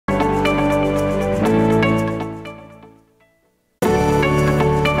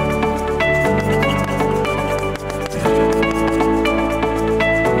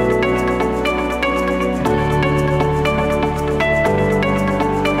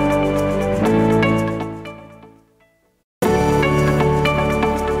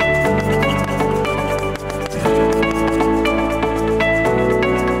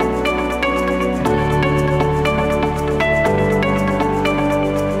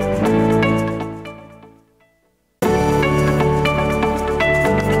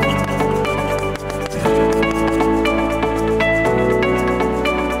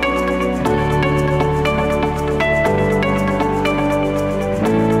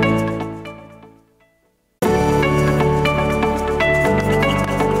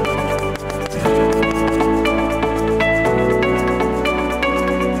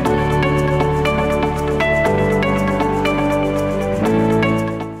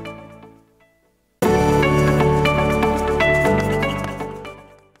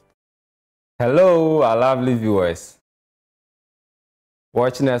Hello, our lovely viewers,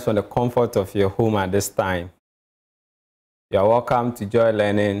 watching us from the comfort of your home at this time. You are welcome to Joy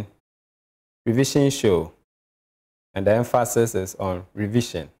Learning Revision Show, and the emphasis is on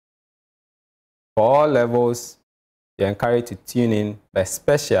revision. For all levels, you are encouraged to tune in, but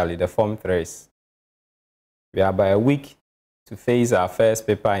especially the Form 3s. We are by a week to face our first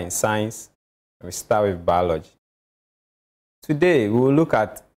paper in science, and we start with biology. Today, we will look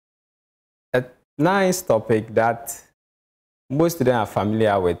at a nice topic that most students are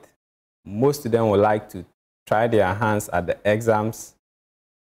familiar with. Most students would like to try their hands at the exams,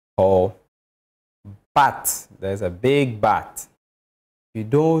 but there's a big but. You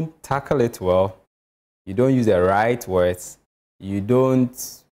don't tackle it well, you don't use the right words, you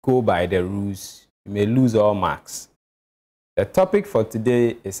don't go by the rules, you may lose all marks. The topic for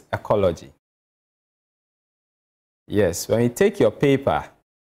today is ecology. Yes, when you take your paper,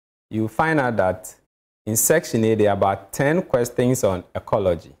 you find out that in section A, there are about 10 questions on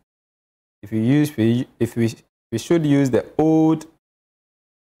ecology. If we should use the old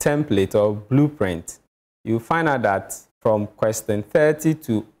template or blueprint, you find out that from question 30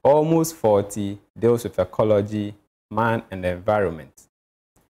 to almost 40 deals with ecology, man and the environment.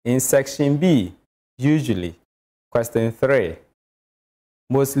 In section B, usually question 3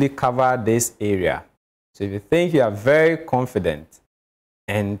 mostly cover this area. So if you think you are very confident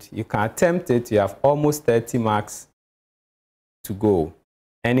and you can attempt it, you have almost 30 marks to go.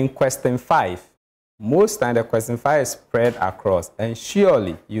 And in question 5, most times the question 5 is spread across, and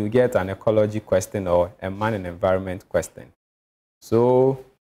surely you get an ecology question or a man and environment question. So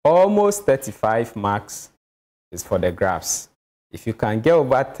almost 35 marks is for the graphs. If you can get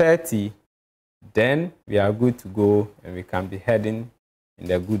over 30, then we are good to go and we can be heading in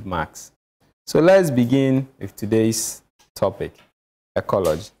the good marks. So let's begin with today's topic,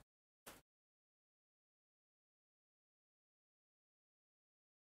 ecology.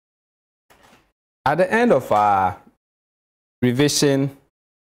 At the end of our revision,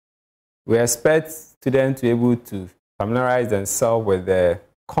 we expect students to be able to familiarize themselves with the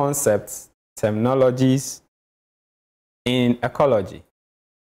concepts, terminologies in ecology.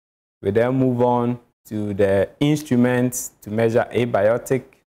 We then move on to the instruments to measure abiotic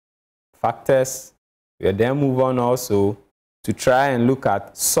factors. We then move on also to try and look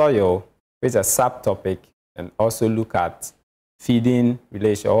at soil, which is a subtopic, and also look at feeding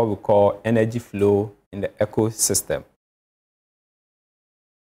relation, or what we call energy flow in the ecosystem.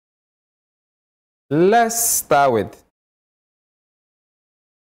 Let's start with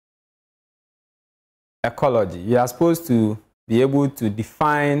ecology. You are supposed to be able to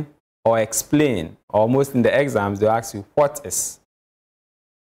define or explain, almost in the exams, they'll ask you what is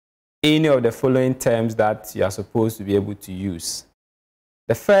any of the following terms that you are supposed to be able to use.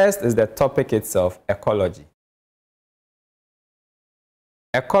 The first is the topic itself, ecology.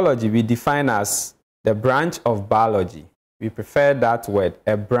 Ecology we define as the branch of biology. We prefer that word,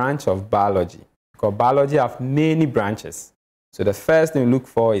 a branch of biology, because biology has many branches. So the first thing we look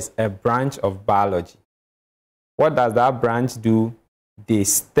for is a branch of biology. What does that branch do? They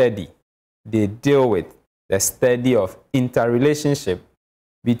study, they deal with the study of interrelationship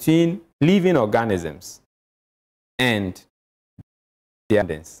between living organisms and their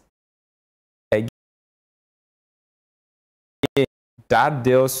abundance. Again, that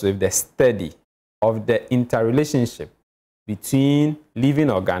deals with the study of the interrelationship between living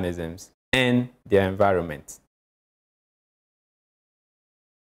organisms and their environment.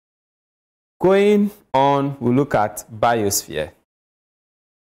 Going on, we'll look at biosphere.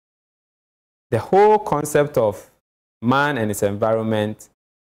 The whole concept of man and its environment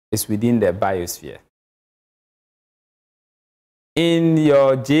is within the biosphere. In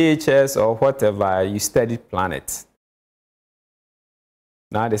your JHS or whatever, you studied planets.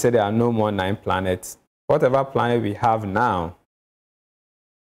 Now they say there are no more 9 planets. Whatever planet we have now,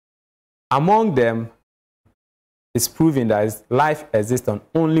 among them, it's proven that life exists on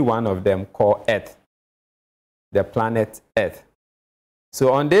only one of them, called Earth, the planet Earth.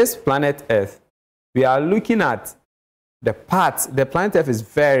 So on this planet Earth, we are looking at the parts. The planet Earth is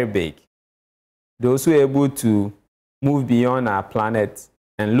very big. Those who are able to move beyond our planet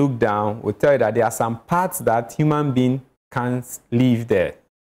and look down will tell you that there are some parts that human beings can't live there.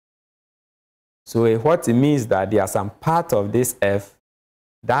 So what it means that there are some part of this Earth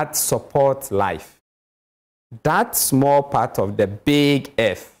that support life. That small part of the big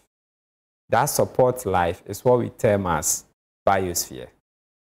Earth that supports life is what we term as biosphere.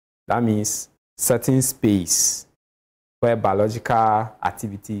 That means certain space where biological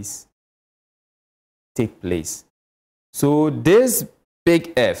activities take place. So this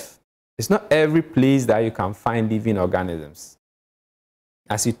big F It's not every place that you can find living organisms.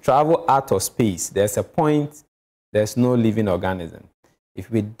 As you travel out of space, there's a point there's no living organism.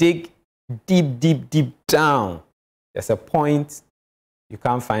 If we dig deep, deep, deep down, there's a point you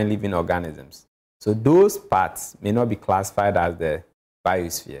can't find living organisms. So those parts may not be classified as the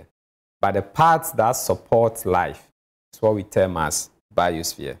biosphere, but the parts that support life is what we term as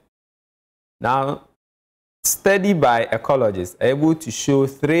biosphere. Now, study by ecologists are able to show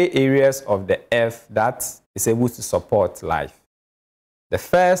 3 areas of the earth that is able to support life. The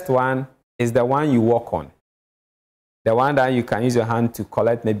first one is the one you walk on. The one that you can use your hand to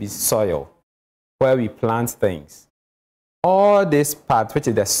collect maybe soil, where we plant things. All this part, which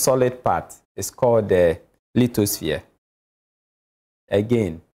is the solid part, is called the lithosphere.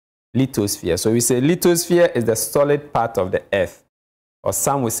 Again, lithosphere. So we say lithosphere is the solid part of the earth, or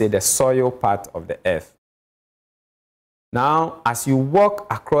some will say the soil part of the earth. Now, as you walk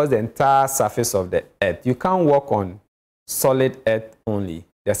across the entire surface of the earth, you can't walk on solid earth only.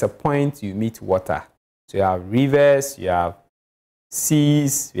 There's a point you meet water. So you have rivers, you have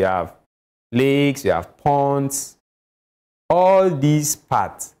seas, you have lakes, you have ponds. All these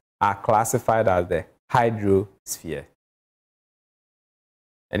parts are classified as the hydrosphere.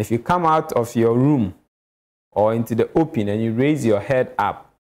 And if you come out of your room or into the open and you raise your head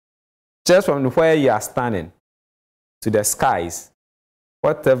up, just from where you are standing to the skies,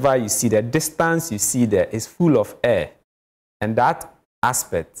 whatever you see, the distance you see there is full of air. And that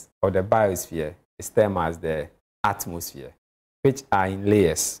aspect of the biosphere is termed as the atmosphere, which are in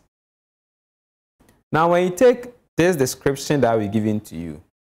layers. Now, when you take this description that we're giving to you,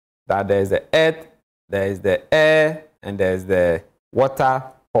 that there is the earth, there is the air, and there is the water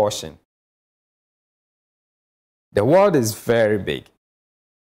portion. The world is very big.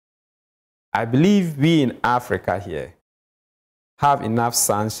 I believe we in Africa here have enough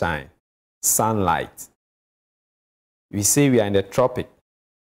sunshine, sunlight. We say we are in the tropic.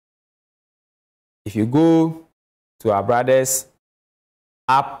 If you go to our brothers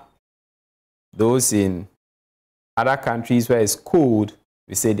up, those in other countries where it's cold,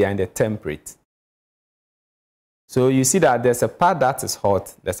 we say they are in the temperate. So you see that there's a part that is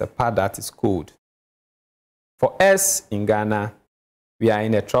hot, there's a part that is cold. For us in Ghana, we are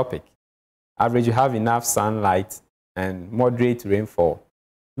in the tropic. Average, you have enough sunlight and moderate rainfall.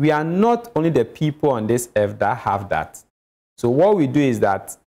 We are not only the people on this earth that have that. So what we do is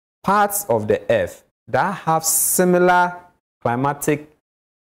that parts of the earth that have similar climatic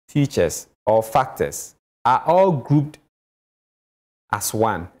features or factors are all grouped as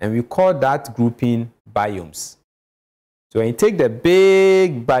one, and we call that grouping biomes. So when you take the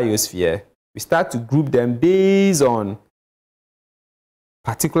big biosphere, we start to group them based on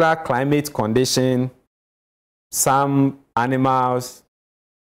particular climate condition, some animals,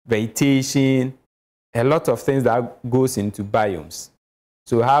 vegetation, a lot of things that goes into biomes.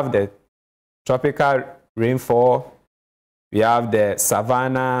 So we have the tropical rainfall, we have the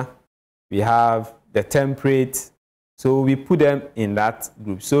savanna, we have the temperate. So we put them in that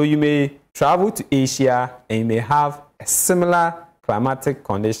group. So you may travel to Asia and you may have a similar climatic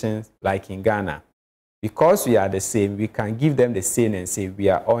conditions like in Ghana. Because we are the same, we can give them the same and say we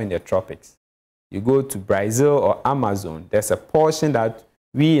are all in the tropics. You go to Brazil or Amazon, there's a portion that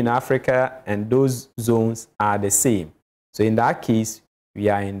we in Africa and those zones are the same. So in that case, we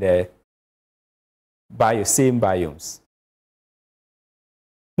are in the same biomes.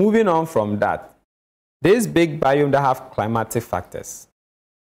 Moving on from that, this big biome that have climatic factors,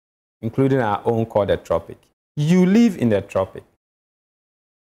 including our own called the tropic. You live in the tropic.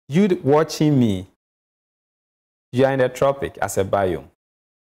 You watching me, you are in the tropic as a biome.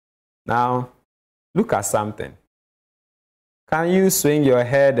 Now, look at something. Can you swing your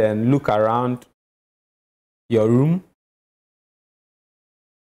head and look around your room?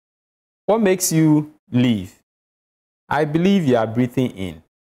 What makes you live? I believe you are breathing in.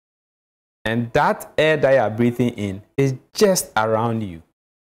 And that air that you are breathing in is just around you.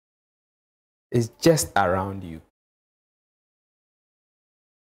 It's just around you.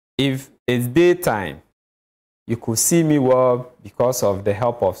 If it's daytime, you could see me well because of the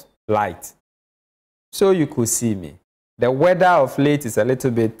help of light. So you could see me. The weather of late is a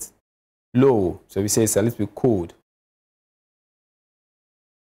little bit low, so we say it's a little bit cold.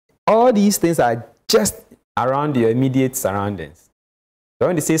 All these things are just around your immediate surroundings. So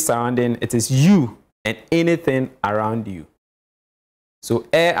when they say surrounding, it is you and anything around you. So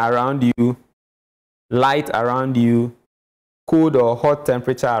air around you, light around you, cold or hot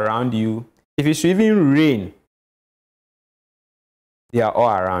temperature around you. If it should even rain, they are all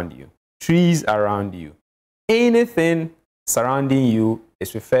around you. Trees around you. Anything surrounding you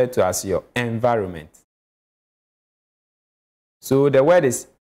is referred to as your environment. So the word is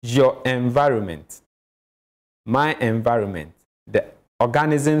your environment, my environment, the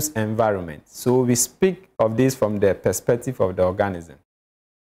organism's environment. So we speak of this from the perspective of the organism.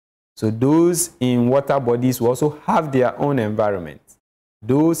 So those in water bodies will also have their own environment.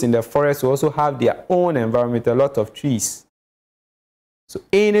 Those in the forest will also have their own environment, a lot of trees. So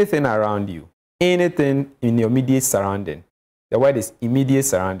anything around you, anything in your immediate surrounding, the word is immediate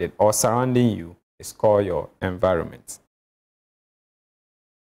surrounding or surrounding you, is called your environment.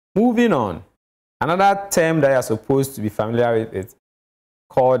 Moving on, another term that you're supposed to be familiar with is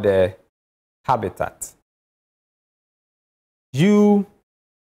called the habitat. You,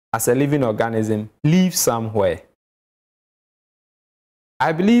 as a living organism, live somewhere.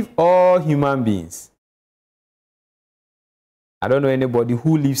 I believe all human beings, I don't know anybody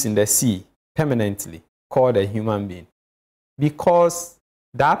who lives in the sea permanently, called a human being, because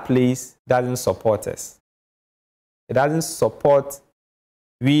that place doesn't support us. It doesn't support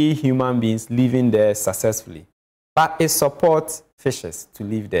we human beings living there successfully, but it supports fishes to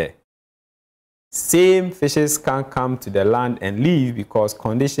live there. Same fishes can't come to the land and live because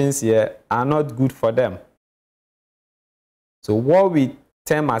conditions here are not good for them. So what we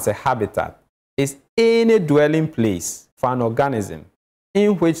term as a habitat is any dwelling place for an organism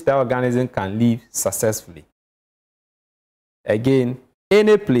in which the organism can live successfully. Again,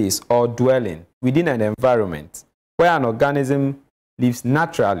 any place or dwelling within an environment where an organism lives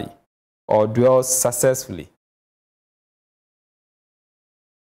naturally or dwells successfully.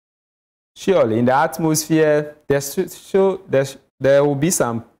 Surely, in the atmosphere, there will be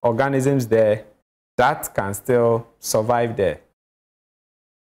some organisms there that can still survive there.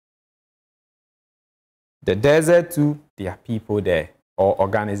 The desert too, there are people there or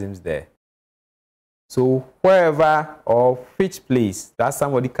organisms there. So wherever or which place that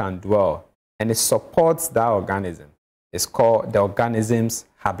somebody can dwell and it supports that organism is called the organism's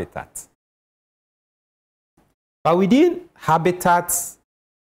habitat. But within habitats,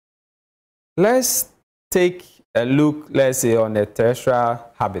 let's take a look, let's say, on a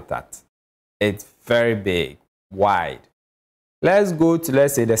terrestrial habitat. It's very big, wide. Let's go to,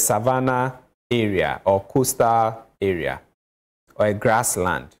 let's say, the savanna area or coastal area or a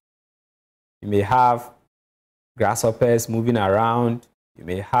grassland. You may have grasshoppers moving around. You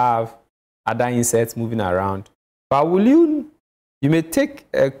may have other insects moving around. But you may take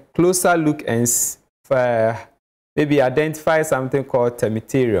a closer look and maybe identify something called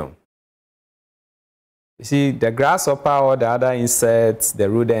termitarium. You see, the grasshopper or the other insects, the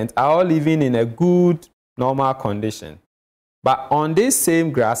rodents, are all living in a good, normal condition. But on this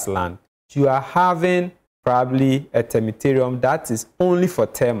same grassland, you are having probably a termitarium that is only for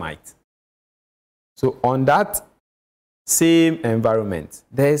termites. So on that same environment,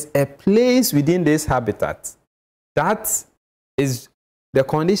 there is a place within this habitat that is, the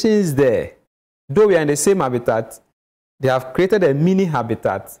condition is there. Though we are in the same habitat, they have created a mini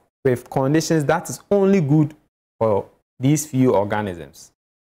habitat with conditions that is only good for these few organisms.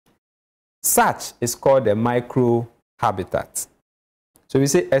 Such is called the microhabitat. So we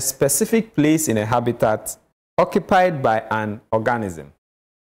say a specific place in a habitat occupied by an organism,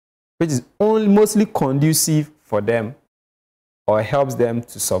 which is only mostly conducive for them or helps them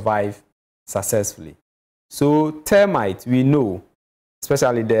to survive successfully. So termites, we know,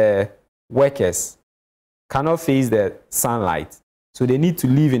 especially the workers, cannot face the sunlight. So they need to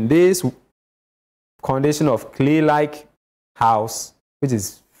live in this condition of clay-like house, which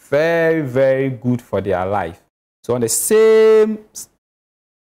is very, very good for their life. So on the same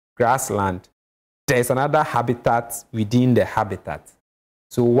grassland, there's another habitat within the habitat.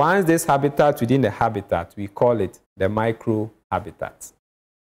 So once this habitat within the habitat, we call it the microhabitat.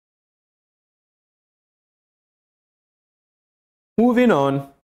 Moving on,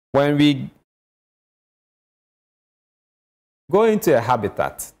 when we go into a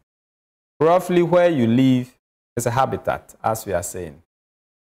habitat, roughly where you live is a habitat, as we are saying.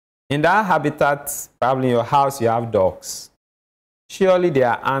 In that habitat, probably in your house, you have dogs. Surely there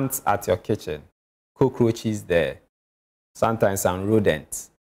are ants at your kitchen, cockroaches there, sometimes some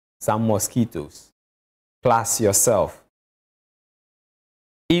rodents, some mosquitoes, plus yourself.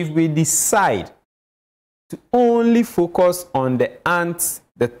 If we decide to only focus on the ants,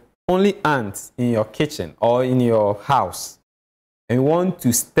 the only ants in your kitchen or in your house, and we want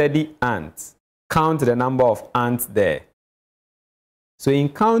to study ants, count the number of ants there. So in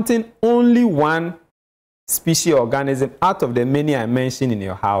counting only one species organism out of the many I mentioned in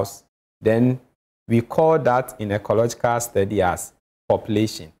your house, then we call that in ecological study as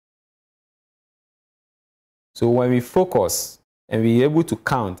population. So when we focus and we're able to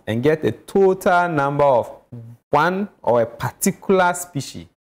count and get a total number of one or a particular species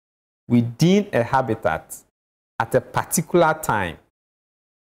within a habitat at a particular time,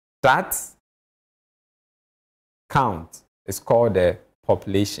 that count is called the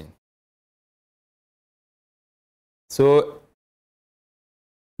population. So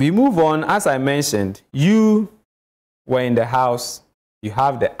we move on. As I mentioned, you were in the house, you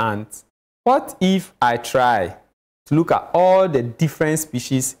have the ant. What if I try to look at all the different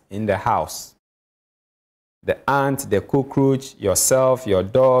species in the house? The ant, the cockroach, yourself, your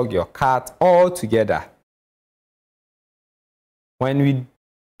dog, your cat, all together. When we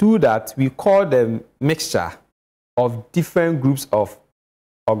do that, we call them mixture of different groups of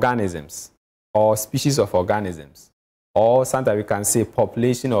organisms or species of organisms, or sometimes we can say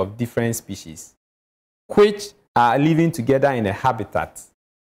population of different species, which are living together in a habitat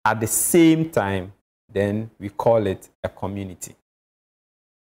at the same time. Then we call it a community.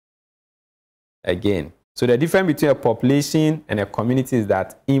 Again, so the difference between a population and a community is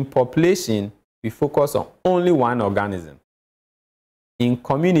that in population, we focus on only one organism. In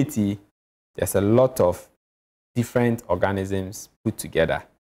community, there's a lot of different organisms put together.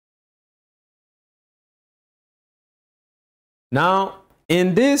 Now,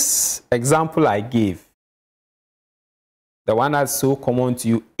 in this example I gave, the one that's so common to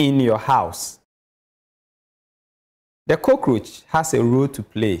you in your house, the cockroach has a role to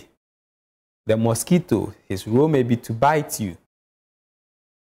play. The mosquito, his role may be to bite you.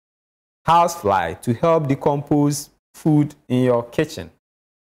 Housefly, to help decompose food in your kitchen.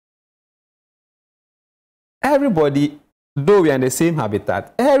 Everybody, though we are in the same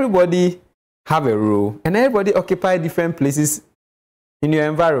habitat, everybody have a role, and everybody occupy different places in your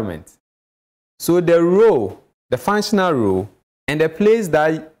environment. So the role, the functional role, and the place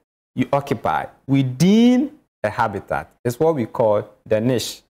that you occupy within a habitat is what we call the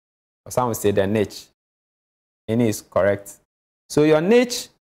niche. Or some would say the niche. And it is correct. So your niche,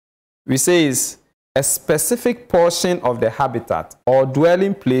 we say, is a specific portion of the habitat or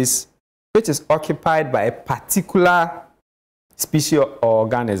dwelling place which is occupied by a particular species or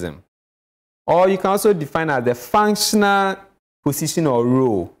organism. Or you can also define as the functional position or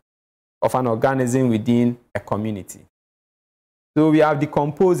role of an organism within a community. So we have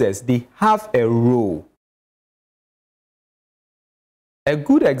decomposers. They have a role. A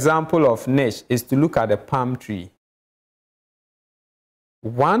good example of niche is to look at the palm tree.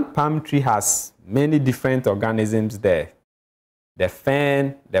 One palm tree has many different organisms there. The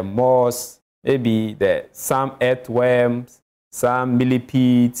fern, the moss, maybe some earthworms, some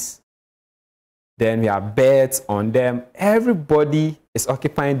millipedes. Then we have birds on them. Everybody is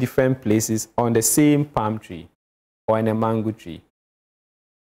occupying different places on the same palm tree or in a mango tree.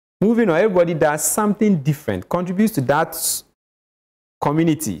 Moving on, everybody does something different, contributes to that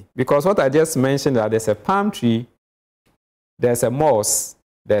community. Because what I just mentioned, that there's a palm tree, there's a moss,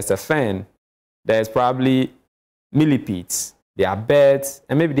 there's a fern, there's probably millipedes, there are birds,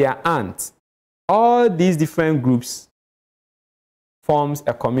 and maybe there are ants. All these different groups forms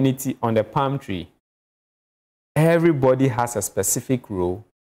a community on the palm tree. Everybody has a specific role.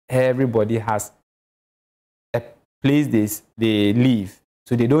 Everybody has a place they live.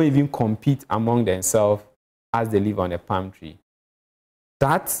 So they don't even compete among themselves as they live on a palm tree.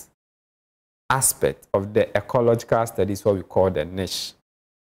 That aspect of the ecological study is what we call the niche.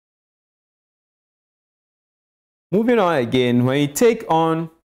 Moving on again, when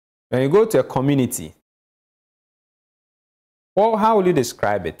you go to a community, well, how will you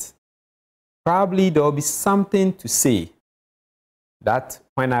describe it? Probably there will be something to say that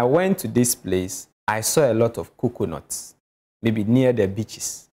when I went to this place, I saw a lot of coconuts, maybe near the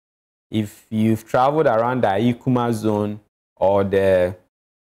beaches. If you've traveled around the Ikuma zone or the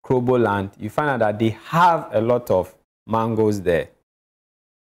Krobo land, you find out that they have a lot of mangoes there.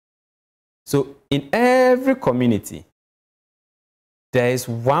 So in every community, there is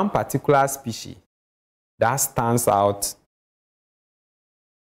one particular species that stands out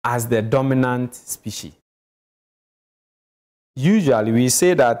as the dominant species. Usually, we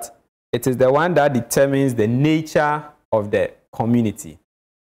say that it is the one that determines the nature of the community.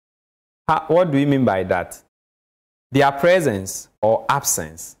 What do we mean by that? Their presence or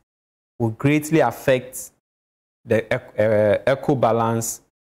absence will greatly affect the eco balance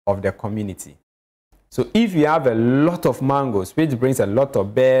of the community. So if you have a lot of mangoes, which brings a lot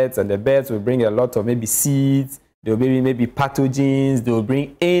of birds, and the birds will bring a lot of maybe seeds, there will maybe pathogens, they will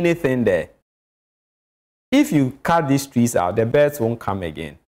bring anything there. If you cut these trees out, the birds won't come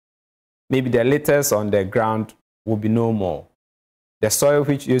again. Maybe the litters on the ground will be no more. The soil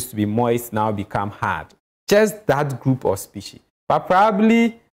which used to be moist now become hard. Just that group of species. But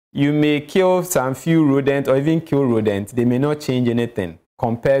probably you may kill some few rodents or even kill rodents. They may not change anything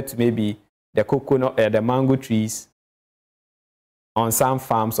compared to maybe the coconut, the mango trees on some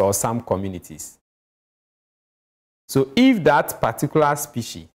farms or some communities. So if that particular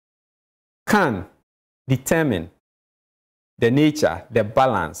species can determine the nature, the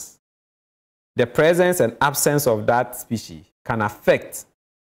balance, the presence and absence of that species can affect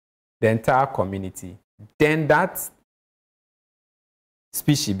the entire community, then that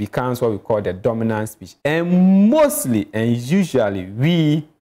species becomes what we call the dominant species. And mostly and usually we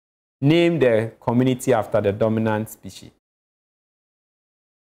name the community after the dominant species.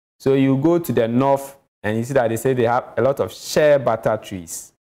 So you go to the north and you see that they say they have a lot of shea butter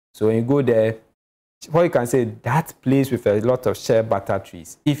trees. So when you go there, what you can say, that place with a lot of shea butter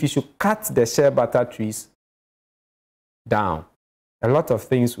trees. If you should cut the shea butter trees down, a lot of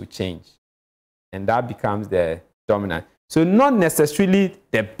things will change. And that becomes the dominant. So not necessarily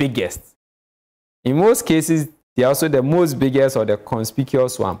the biggest. In most cases, they are also the most biggest or the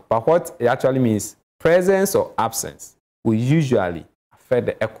conspicuous one. But what it actually means, presence or absence will usually affect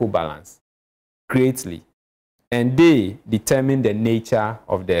the eco-balance greatly. And they determine the nature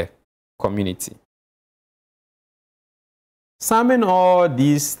of the community. Summing all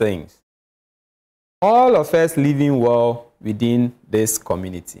these things, all of us living well within this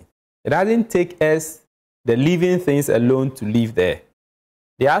community. It doesn't take us, the living things alone, to live there.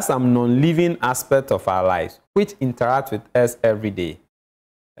 There are some non-living aspects of our lives which interact with us every day.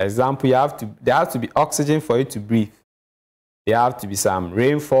 Example, there has to be oxygen for you to breathe. There have to be some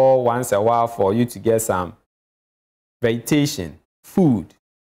rainfall once in a while for you to get some vegetation, food,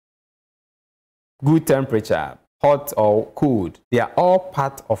 good temperature, hot or cold. They are all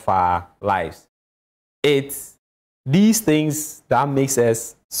part of our lives. It's these things that makes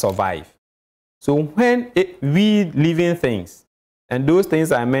us survive. So when we living things, and those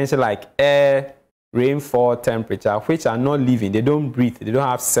things I mentioned like air, rainfall, temperature, which are not living, they don't breathe, they don't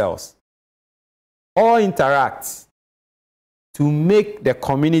have cells, all interact to make the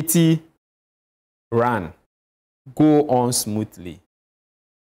community run, go on smoothly,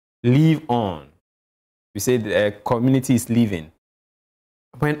 live on. We say the community is living.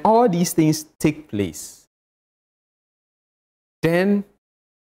 When all these things take place, then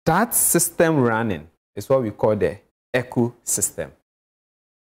that system running is what we call the ecosystem.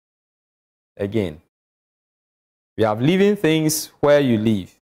 Again, we have living things where you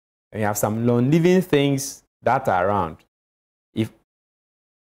live, and we have some non-living things that are around. If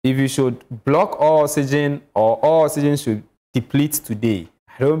you should block all oxygen or all oxygen should deplete today,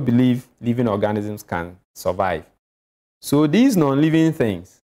 I don't believe living organisms can survive. So these non-living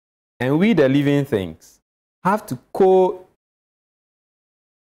things and we the living things have to co-relate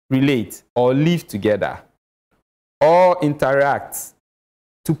or live together or interact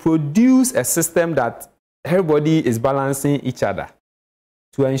to produce a system that everybody is balancing each other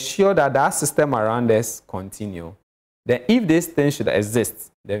to ensure that that system around us continue. Then if this thing should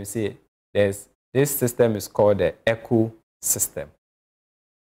exist, then we say this system is called the ecosystem.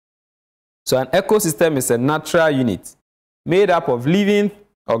 So an ecosystem is a natural unit made up of living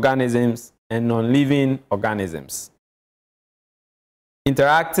organisms and non-living organisms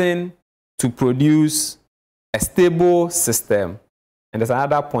interacting to produce a stable system. And there's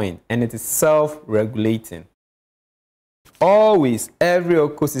another point, and it is self-regulating. Always, every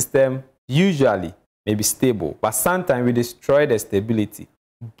ecosystem usually may be stable, but sometimes we destroy the stability,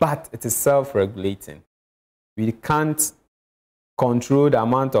 but it is self-regulating. We can't control the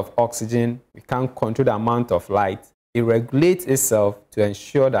amount of oxygen, we can't control the amount of light. It regulates itself to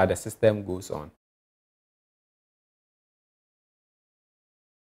ensure that the system goes on.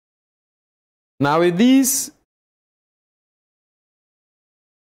 Now with these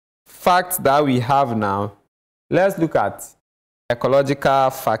facts that we have now, let's look at ecological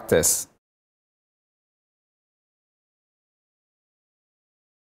factors.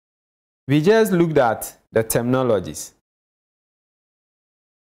 We just looked at the terminologies.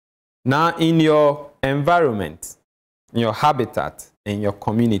 Now in your environment, in your habitat, in your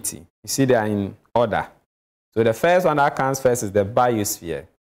community, you see they are in order. So the first one that comes first is the biosphere.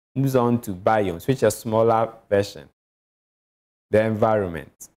 Moves on to biomes, which is a smaller version. The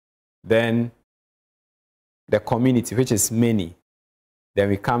environment. Then the community, which is many. Then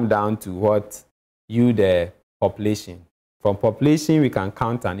we come down to what? The population. From population, we can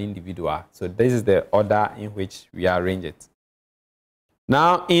count an individual. So this is the order in which we arrange it.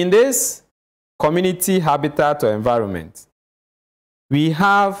 Now, in this community, habitat, or environment, we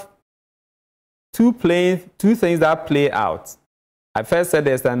have two things that play out. I first said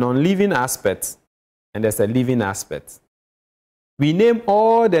there's a non-living aspect and there's a living aspect. we name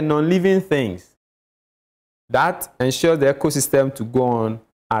all the non-living things that ensure the ecosystem to go on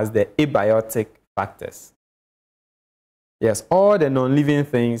as the abiotic factors. Yes, all the non-living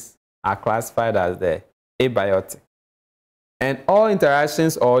things are classified as the abiotic. And all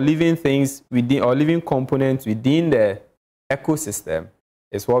interactions or living things within or living components within the ecosystem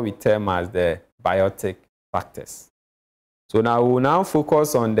is what we term as the biotic factors. So now we will now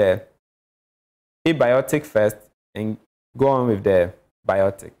focus on the abiotic first and go on with the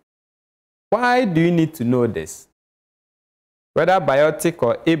biotic. Why do you need to know this? Whether biotic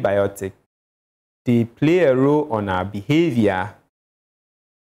or abiotic, they play a role on our behavior,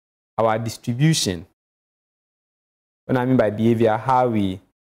 our distribution. What I mean by behavior, how we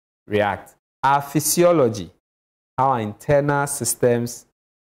react, our physiology, how our internal systems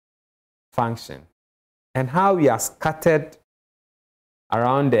function, and how we are scattered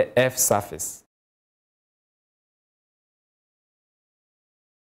around the Earth's surface.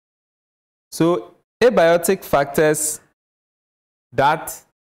 So, abiotic factors that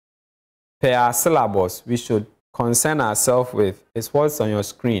per our syllabus we should concern ourselves with is what's on your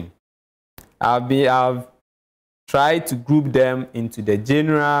screen. I've tried to group them into the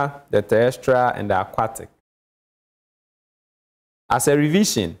general, the terrestrial, and the aquatic. As a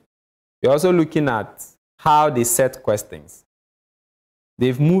revision, we're also looking at how they set questions.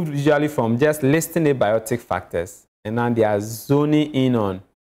 They've moved usually from just listing abiotic factors, and now they are zoning in on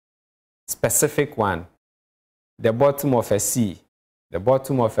specific one, the bottom of a sea, the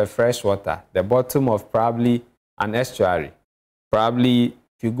bottom of a freshwater, the bottom of probably an estuary. Probably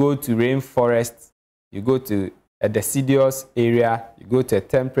if you go to rainforest, you go to a deciduous area, you go to a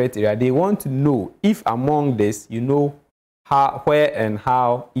temperate area. They want to know if among this, you know how, where and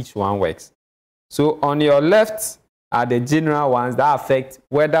how each one works. So on your left are the general ones that affect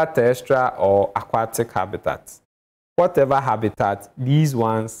whether terrestrial or aquatic habitats. Whatever habitat, these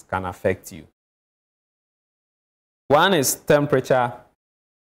ones can affect you. One is temperature,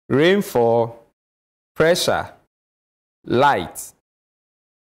 rainfall, pressure, light,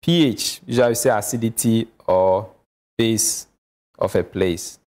 pH, usually say acidity or base of a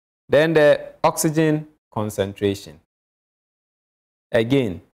place. Then the oxygen concentration.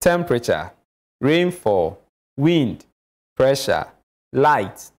 Again, temperature, rainfall, wind, pressure,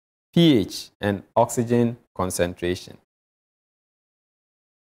 light, pH, and oxygen concentration.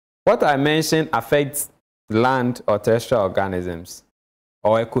 What I mentioned affects land or terrestrial organisms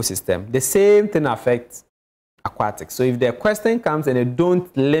or ecosystem. The same thing affects aquatic. So if the question comes and they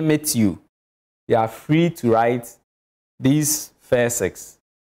don't limit you, you are free to write these first 6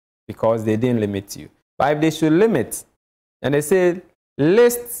 because they didn't limit you. But if they should limit and they say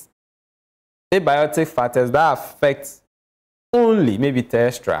list abiotic factors that affect only, maybe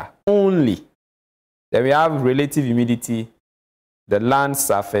terrestrial, only, then we have relative humidity, the land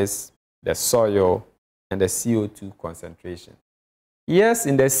surface, the soil, and the CO2 concentration. Yes,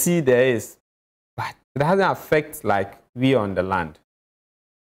 in the sea there is, but it doesn't affect like we on the land.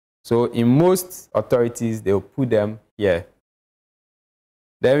 So in most authorities, they'll put them here.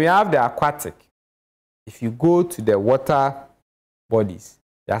 Then we have the aquatic. If you go to the water bodies,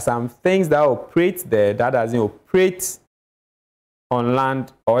 there are some things that operate there that doesn't operate on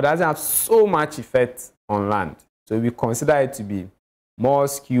land or doesn't have so much effect on land. So we consider it to be more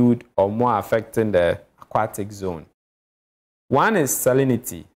skewed or more affecting the aquatic zone. One is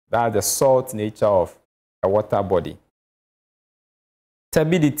salinity, that's the salt nature of a water body.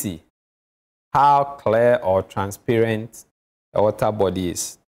 Turbidity, how clear or transparent a water body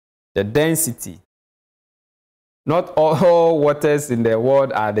is. The density. Not all waters in the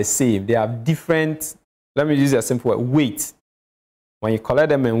world are the same. They have different, let me use a simple word, weight. When you collect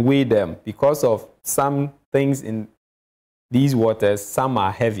them and weigh them, because of some things in these waters, some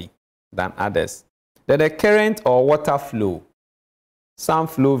are heavy than others. Then the current or water flow. Some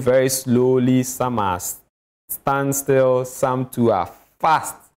flow very slowly, some are standstill, some too are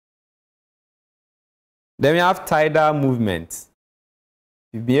fast. Then we have tidal movement.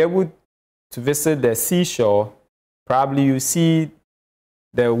 You'll be able to visit the seashore, probably you see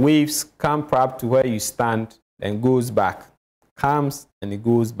the waves come perhaps to where you stand and goes back. Comes and it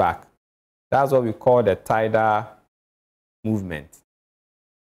goes back. That's what we call the tidal movement.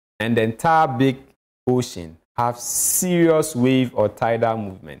 And the entire big ocean have serious wave or tidal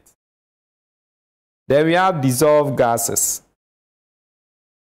movement. Then we have dissolved gases.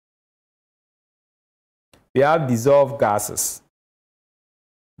 We have dissolved gases.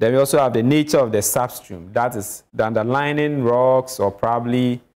 Then we also have the nature of the substream. That is the underlying rocks or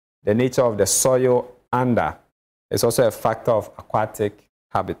probably the nature of the soil under. It's also a factor of aquatic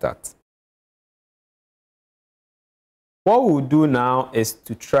habitat. what we'll do now is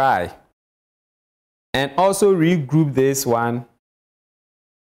to try and also regroup this one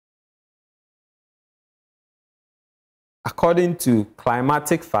according to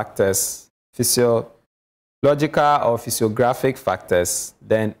climatic factors, physiological or physiographic factors,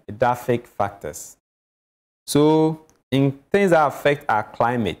 then edaphic factors. So in things that affect our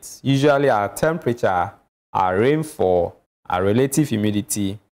climate, usually our temperature, our rainfall, our relative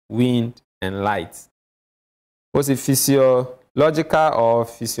humidity, wind, and light. Most the physiological or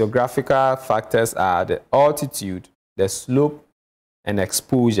physiographical factors are the altitude, the slope, and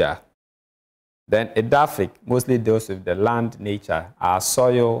exposure. Then edaphic mostly deals with the land nature, our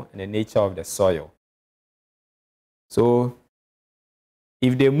soil, and the nature of the soil. So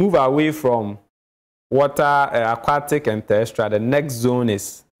if they move away from water, aquatic, and terrestrial, the next zone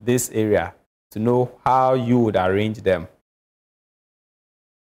is this area, to know how you would arrange them.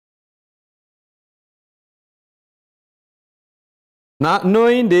 Now,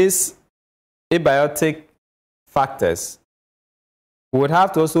 knowing these abiotic factors, we would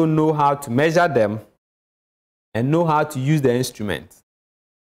have to also know how to measure them and know how to use the instrument.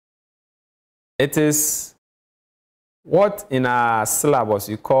 It is what in our syllabus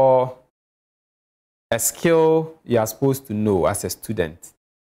we call a skill you are supposed to know as a student.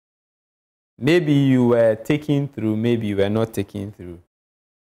 Maybe you were taken through, maybe you were not taken through.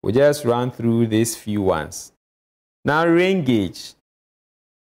 We'll just run through these few ones. Now, rain gauge.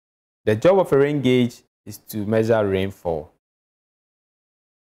 The job of a rain gauge is to measure rainfall.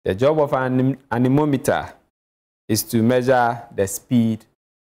 The job of an anemometer is to measure the speed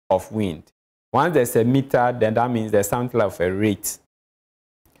of wind. Once there's a meter, then that means there's something like a rate.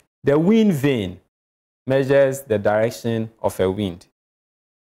 The wind vane measures the direction of a wind.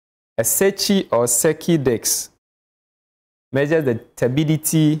 A Secchi or Secchi disc measures the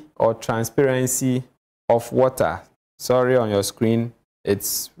turbidity or transparency of water. Sorry, on your screen,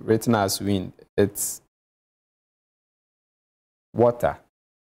 it's written as wind. It's water.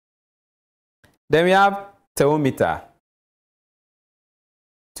 Then we have thermometer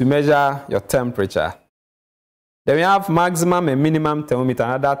to measure your temperature. Then we have maximum and minimum thermometer,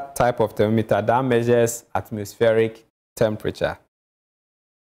 another type of thermometer that measures atmospheric temperature.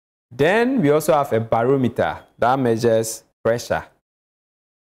 Then we also have a barometer that measures pressure.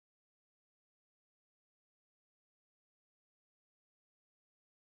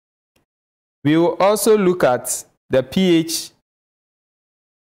 We will also look at the pH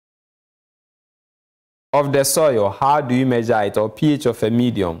of the soil. How do you measure it? Or pH of a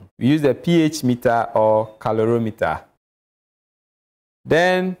medium. We use the pH meter or calorimeter.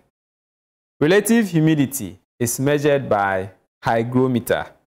 Then relative humidity is measured by hygrometer.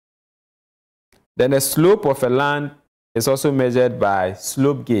 Then the slope of a land is also measured by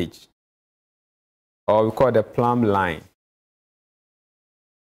slope gauge, or we call the plumb line.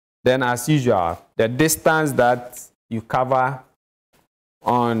 Then, as usual, the distance that you cover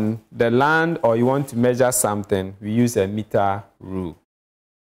on the land or you want to measure something, we use a meter rule.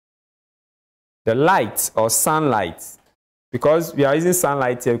 The light or sunlight, because we are using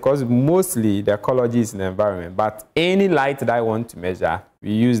sunlight here because mostly the ecology is in the environment, but any light that I want to measure,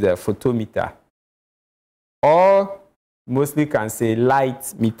 we use the photometer. Or mostly can say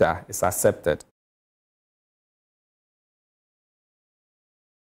light meter is accepted.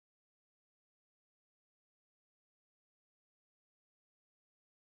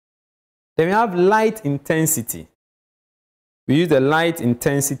 Then we have light intensity. We use the light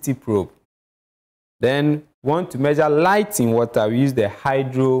intensity probe. Then want to measure light in water, we use the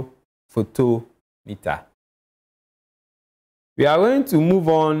hydrophotometer. We are going to move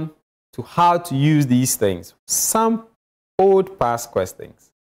on to how to use these things. Some old past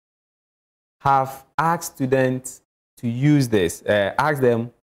questions have asked students to use this, ask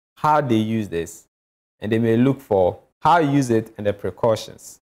them how they use this, and they may look for how you use it and the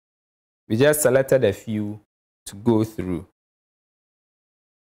precautions. We just selected a few to go through.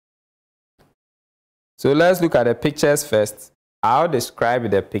 So let's look at the pictures first. I'll describe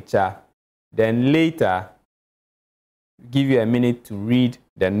the picture, then later give you a minute to read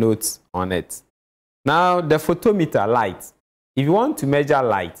the notes on it. Now, the photometer light. If you want to measure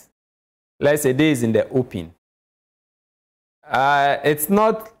light, let's say this is in the open. It's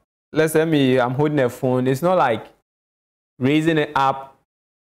not, let's say I'm holding a phone, it's not like raising it up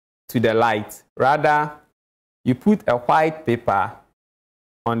to the light. Rather, you put a white paper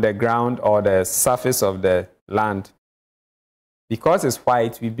on the ground or the surface of the land. Because it's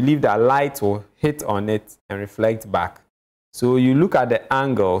white, we believe that light will hit on it and reflect back. So you look at the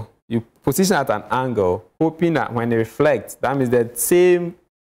angle, you position at an angle, hoping that when it reflects, that means the same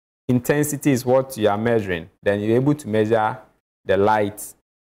intensity is what you are measuring, then you're able to measure the light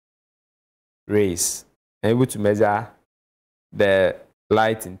rays, and able to measure the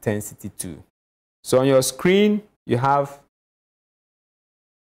light intensity too. So on your screen, you have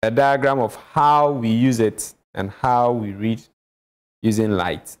a diagram of how we use it and how we read using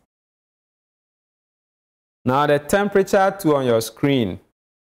light. Now the temperature too on your screen,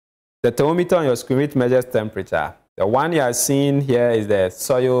 the thermometer on your screen, which measures temperature. The one you are seeing here is the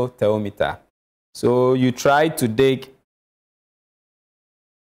soil thermometer. So you try to dig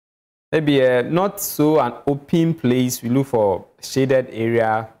maybe a not so an open place. We look for a shaded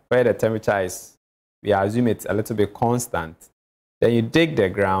area where the temperature is, we assume it's a little bit constant. Then you dig the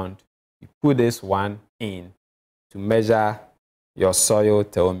ground, you put this one in to measure your soil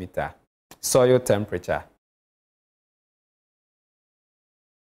thermometer, soil temperature.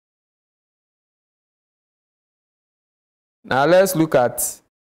 Now let's look at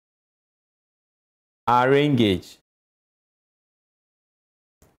our rain gauge.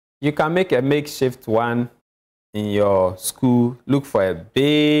 You can make a makeshift one in your school. Look for a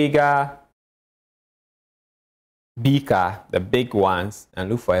bigger beaker, the big ones,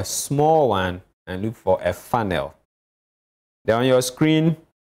 and look for a small one and look for a funnel. Then on your screen,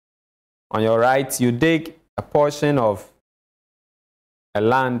 on your right, you dig a portion of a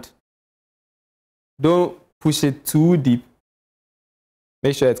land. Don't push it too deep.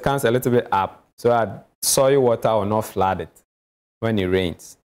 Make sure it comes a little bit up so that soil water will not flood it when it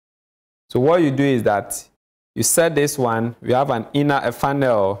rains. So what you do is that you set this one, we have a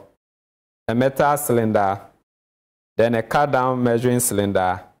funnel, a metal cylinder, then a cut down measuring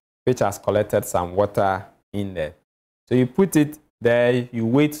cylinder which has collected some water in there. So you put it there, you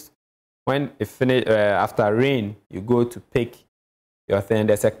wait when it finish, after rain, you go to pick your thing.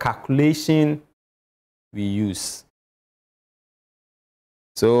 There's a calculation we use.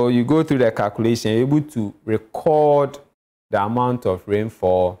 So you go through the calculation, you're able to record the amount of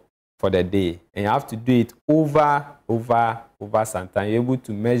rainfall for the day. And you have to do it over some time. You're able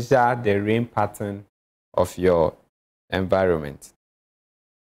to measure the rain pattern of your environment.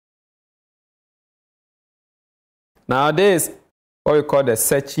 Nowadays, what we call the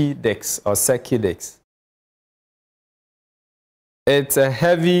Sechi disc or Seki disc. It's a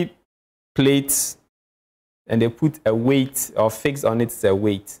heavy plate and they put a weight or fix on it a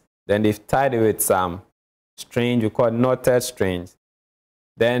weight. Then they've tied it with some string, we call it knotted strings.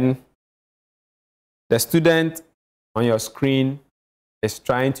 Then the student on your screen is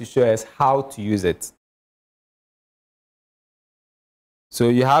trying to show us how to use it. So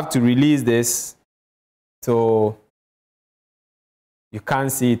you have to release this so you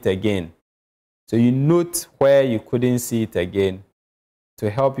can't see it again. So you note where you couldn't see it again to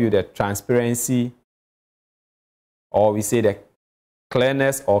help you the transparency, or we say the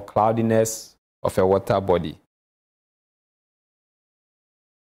clearness or cloudiness of a water body.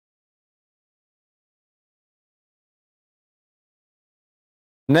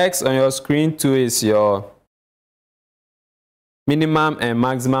 Next on your screen too is your minimum and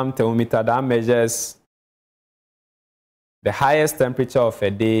maximum thermometer that measures the highest temperature of a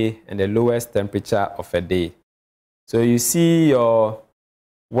day and the lowest temperature of a day. So you see your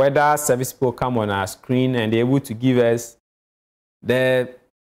weather service people come on our screen and they're able to give us the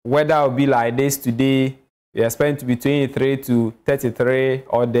weather will be like this today. We expect to be 23 to 33,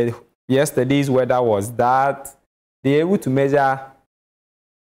 or yesterday's weather was that. They're able to measure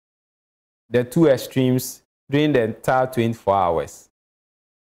the two extremes during the entire 24 hours.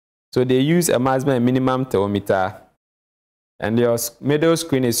 So they use a maximum and minimum thermometer. And your middle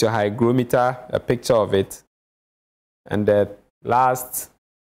screen is your hygrometer, a picture of it. And the last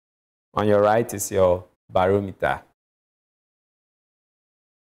on your right is your barometer.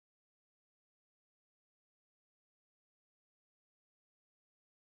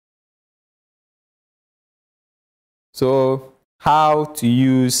 So how to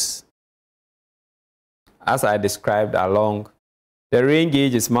use, as I described along, the rain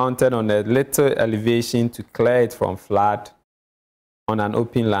gauge is mounted on a little elevation to clear it from flood on an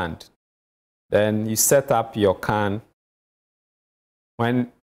open land. Then you set up your can.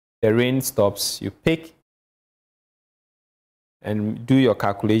 When the rain stops, you pick and do your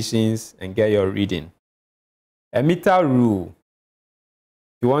calculations and get your reading. A meter rule.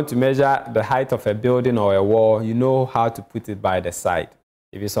 If you want to measure the height of a building or a wall, you know how to put it by the side.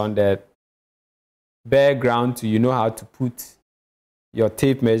 If it's on the bare ground, you know how to put your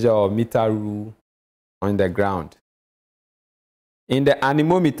tape measure or meter rule on the ground. In the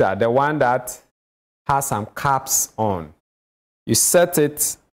anemometer, the one that has some caps on, you set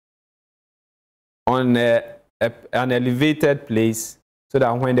it on an elevated place so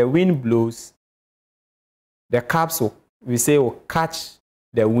that when the wind blows, the caps will catch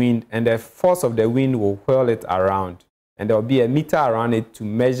the wind, and the force of the wind will whirl it around. And there will be a meter around it to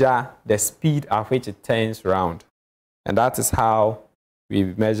measure the speed at which it turns round. And that is how we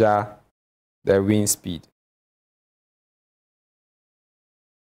measure the wind speed.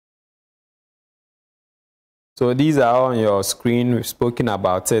 So these are on your screen. We've spoken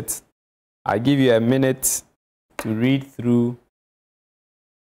about it. I'll give you a minute to read through.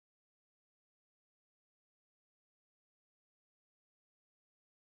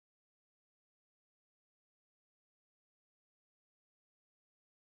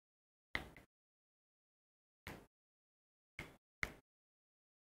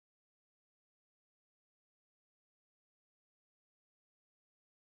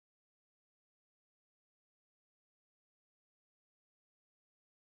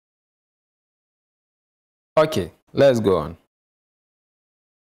 Okay, let's go on.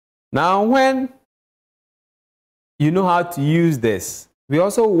 Now, when you know how to use this, we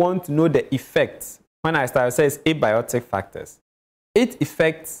also want to know the effects. When I start, it says abiotic factors. 8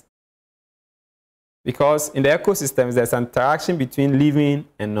 effects, because in the ecosystems, there's an interaction between living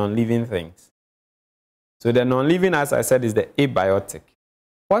and non-living things. So the non-living, as I said, is the abiotic.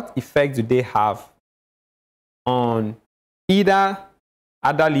 What effect do they have on either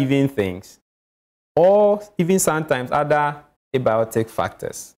other living things or even sometimes other abiotic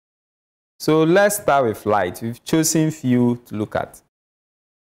factors? So let's start with light. We've chosen few to look at.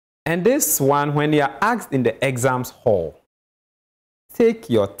 And this one, when they are asked in the exams hall, take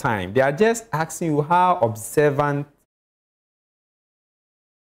your time. They are just asking you how observant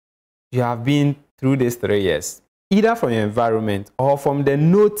you have been through these 3 years, either from your environment or from the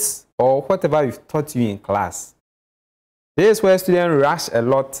notes or whatever we've taught you in class. This is where students rush a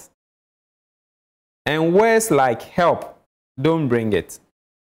lot. And words like help, don't bring it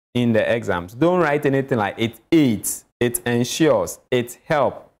in the exams. Don't write anything like it aids, it ensures, it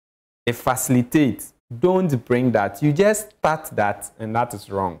helps, it facilitates. Don't bring that. You just start that, and that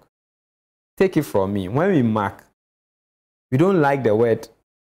is wrong. Take it from me. When we mark, we don't like the word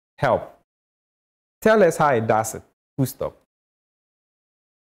help. Tell us how it does it. Full stop.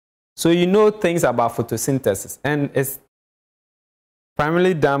 So you know things about photosynthesis, and it's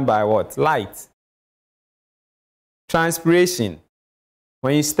primarily done by what? Light. Transpiration.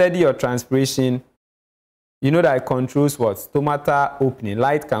 When you study your transpiration, you know that it controls what? Stomata opening.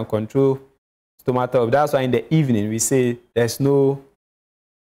 Light can control stomata opening. That's why in the evening we say there's no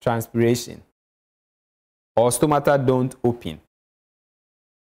transpiration or stomata don't open.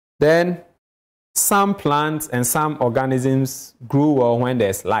 Then some plants and some organisms grow well when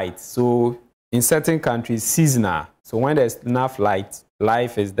there's light. So in certain countries, seasonal. So when there's enough light,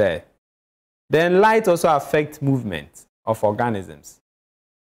 life is there. Then light also affects movement of organisms.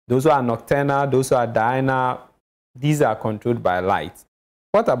 Those who are nocturnal, those who are diurnal, these are controlled by light.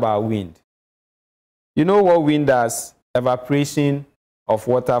 What about wind? You know what wind does? Evaporation of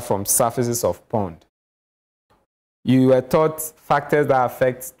water from surfaces of pond. You were taught factors that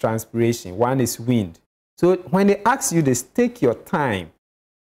affect transpiration. One is wind. So when they ask you this, take your time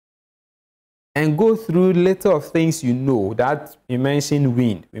and go through little of things you know. That we mentioned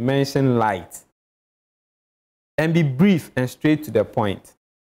wind, we mentioned light. And be brief and straight to the point.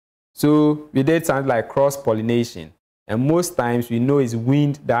 So we did something like cross-pollination. And most times we know it's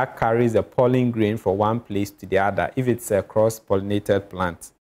wind that carries the pollen grain from one place to the other if it's a cross-pollinated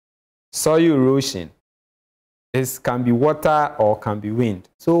plant. Soil erosion. It can be water or can be wind.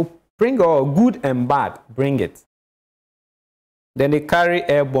 So bring all good and bad, bring it. Then they carry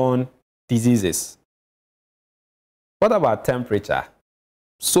airborne diseases. What about temperature?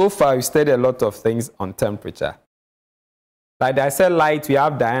 So far, we studied a lot of things on temperature. Like I said, light, we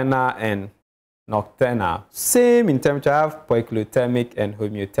have diurnal and nocturnal. Same in temperature, I have poikilothermic and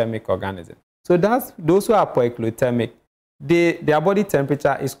homeothermic organisms. So those who are poikilothermic, their body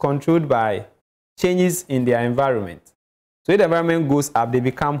temperature is controlled by changes in their environment. So if the environment goes up, they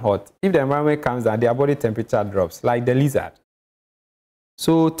become hot. If the environment comes down, their body temperature drops, like the lizard.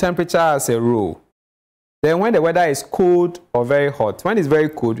 So temperature has a role. Then when the weather is cold or very hot, when it's very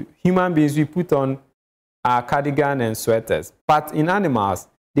cold, human beings, we put on our cardigan and sweaters. But in animals,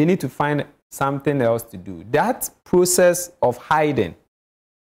 they need to find something else to do. That process of hiding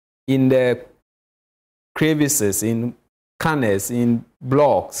in the crevices, in corners, in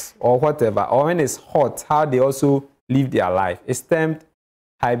blocks, or whatever, or when it's hot, how they also live their life, is termed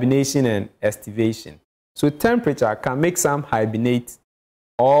hibernation and estivation. So temperature can make some hibernate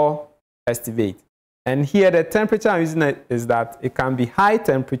or estivate. And here the temperature I'm using is that it can be high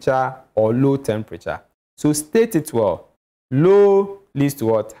temperature or low temperature. So state it well. Low leads to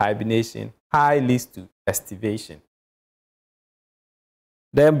what? Hibernation. High leads to estivation.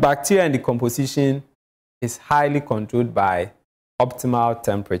 Then bacteria and decomposition is highly controlled by optimal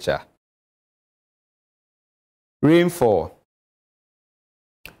temperature. Rainfall.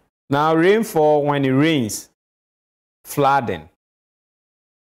 Now rainfall, when it rains, flooding.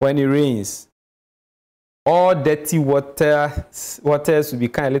 When it rains, all dirty waters will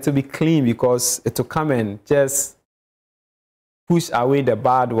become a little bit clean because it will come and just push away the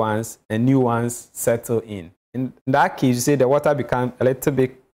bad ones and new ones settle in. In that case, you say the water becomes a little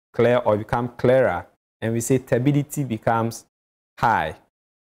bit clear or become clearer, and we say turbidity becomes high.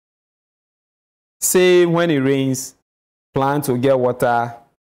 Say when it rains, plants will get water,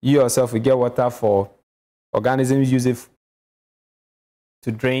 you yourself will get water for organisms use it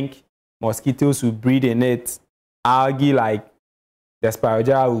to drink, mosquitoes will breed in it, algae like the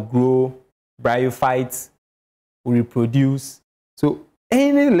spirogyra will grow, bryophytes will reproduce. So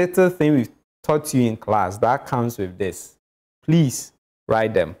any little thing we've taught you in class that comes with this, please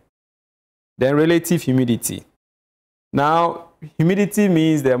write them. Then relative humidity. Now, humidity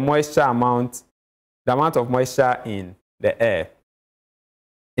means the moisture amount, the amount of moisture in the air.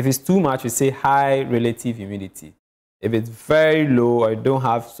 If it's too much, we say high relative humidity. If it's very low or you don't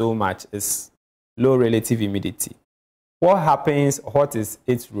have so much, it's low relative humidity. What happens? What is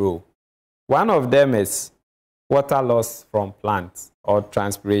its role? One of them is water loss from plants or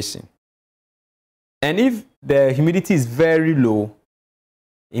transpiration. And if the humidity is very low,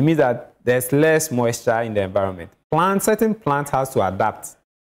 it means that there's less moisture in the environment. Certain plants have to adapt.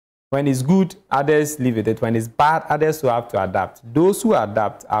 When it's good, others live with it. When it's bad, others will have to adapt. Those who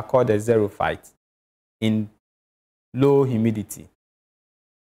adapt are called the xerophytes in low humidity.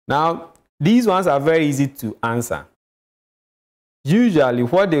 Now, these ones are very easy to answer. Usually,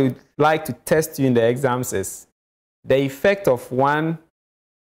 what they would like to test you in the exams is the effect of one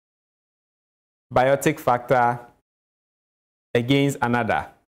biotic factor against another.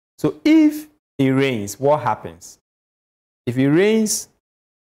 So if it rains, what happens? If it rains,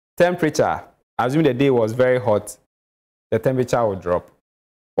 temperature, assume the day was very hot, the temperature will drop.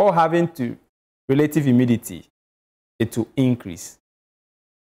 What happens to relative humidity? It will increase.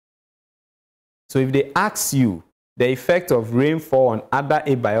 So if they ask you the effect of rainfall on other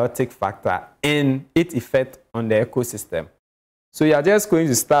abiotic factor and its effect on the ecosystem. So you are just going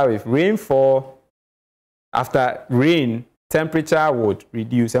to start with rainfall. After rain, temperature would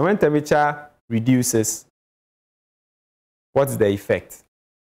reduce. And when temperature reduces, what is the effect?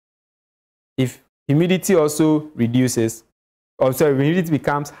 If humidity also reduces, humidity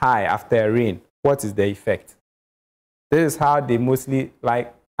becomes high after rain, what is the effect? This is how they mostly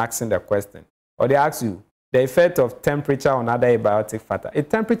like asking the question. Or they ask you, the effect of temperature on other abiotic factor. If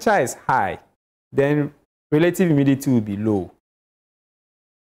temperature is high, then relative humidity will be low.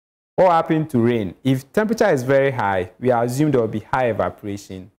 What happened to rain? If temperature is very high, we assume there will be high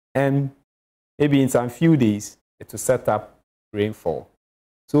evaporation, and maybe in some few days, it will set up rainfall.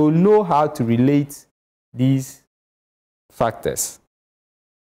 So know how to relate these factors.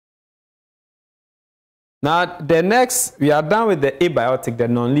 Now, the next, we are done with the abiotic, the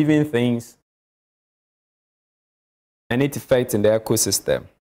non-living things, and its effect in the ecosystem.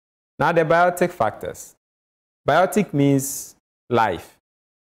 Now, the biotic factors. Biotic means life.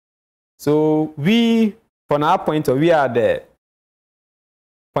 So we, from our point of view, we are the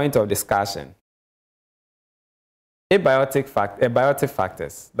point of discussion. Abiotic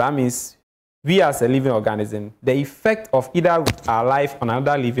factors. That means we as a living organism, the effect of either our life on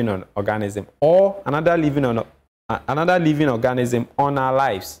another living organism or another living organism on our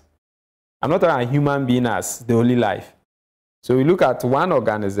lives. I'm not talking about human being as the only life. So we look at one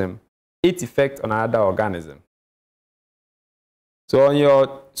organism, its effect on another organism. So on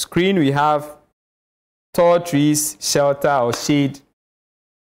your screen, we have tall trees, shelter or shade,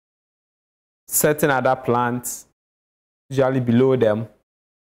 certain other plants, usually below them,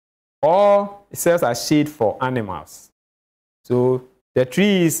 or it serves as shade for animals. So the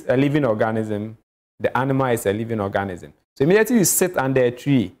tree is a living organism, the animal is a living organism. So immediately you sit under a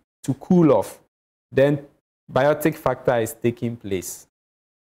tree to cool off, then biotic factor is taking place.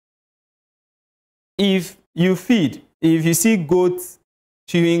 If you feed, if you see goats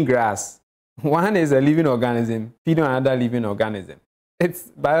chewing grass, one is a living organism feeding another living organism.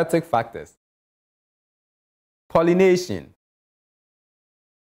 It's biotic factors. Pollination.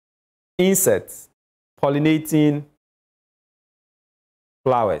 Insects pollinating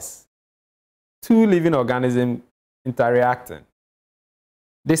flowers. Two living organisms interacting.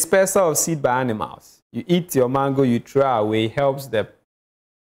 Dispersal of seed by animals. You eat your mango, you throw away, helps the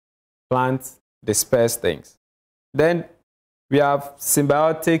plant disperse things. Then We have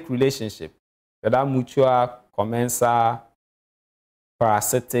symbiotic relationship, whether mutual, commensal,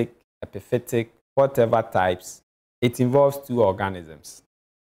 parasitic, epiphytic, whatever types. It involves two organisms.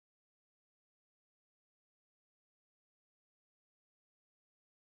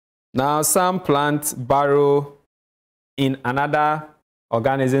 Now, some plants burrow in another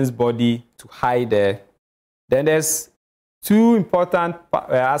organism's body to hide there. Then there's two important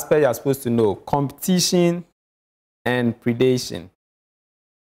aspects you're supposed to know: competition and predation.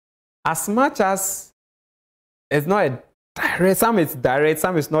 As much as it's not a direct, some is direct,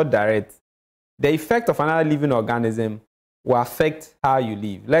 some is not direct, the effect of another living organism will affect how you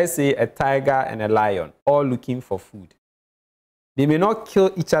live. Let's say a tiger and a lion, all looking for food. They may not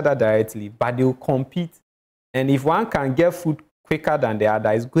kill each other directly, but they will compete. And if one can get food quicker than the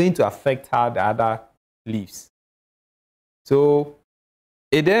other, it's going to affect how the other lives. So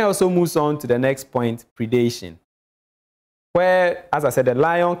it then also moves on to the next point, predation, where, as I said, the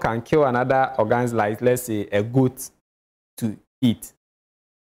lion can kill another organism, like, let's say, a goat, to eat.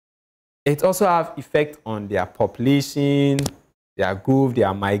 It also has effect on their population, their growth,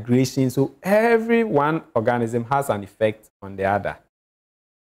 their migration. So every one organism has an effect on the other.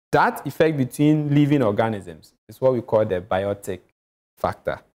 That effect between living organisms is what we call the biotic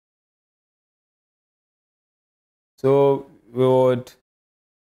factor. So we would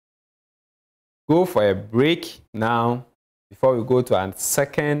go for a break now before we go to our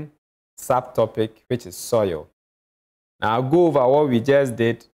second subtopic, which is soil. Now I'll go over what we just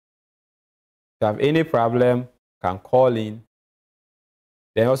did. If you have any problem, you can call in.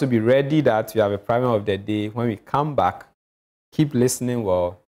 Then also be ready that you have a problem of the day. When we come back, keep listening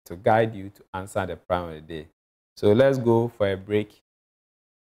well to guide you to answer the problem of the day. So let's go for a break,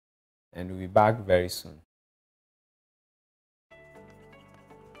 and we'll be back very soon.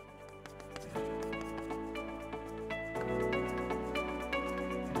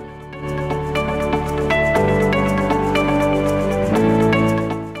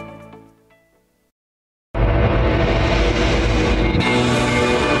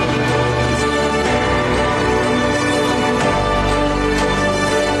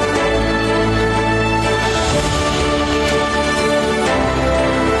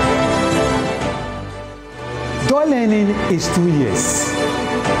 Joy learning is 2 years.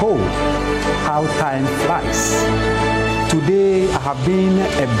 Oh, how time flies. Today I have been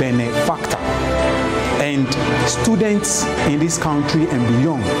a benefactor, and students in this country and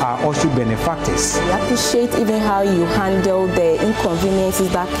beyond are also benefactors. We appreciate even how you handle the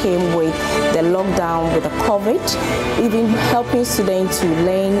inconveniences that came with the lockdown, with the COVID, even helping students to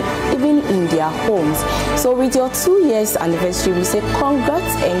learn even in their homes. So with your 2 years anniversary, we say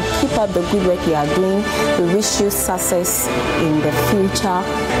congrats and keep up the good work you are doing. We wish you success in the future.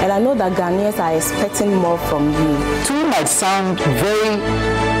 And I know that Ghanaians are expecting more from you. 2 might sound very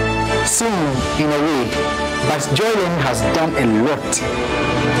soon in a way, but Joy Learning has done a lot.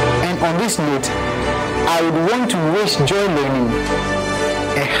 And on this note, I would want to wish Joy Learning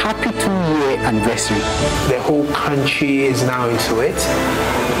a happy 2-year anniversary. The whole country is now into it.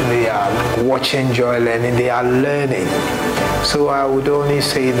 They are watching Joy Learning, they are learning. So I would only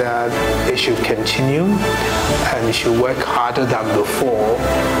say that it should continue and it should work harder than before.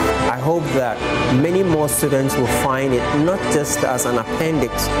 I hope that many more students will find it not just as an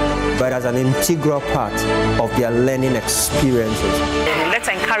appendix, but as an integral part of their learning experiences. Let's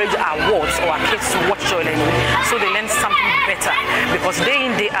encourage our wards or our kids to watch Joy Learning so they learn something better, because day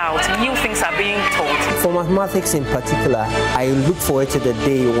in, day out, new things are being taught. For mathematics in particular, I look forward to the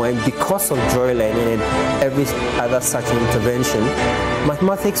day when, because of Joy Learning and every other such intervention,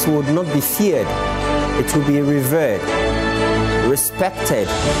 mathematics would not be feared. It will be revered, respected,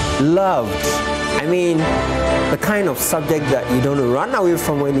 loved. I mean, the kind of subject that you don't run away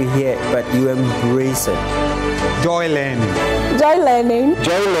from when you hear it, but you embrace it. Joy learning. Joy learning.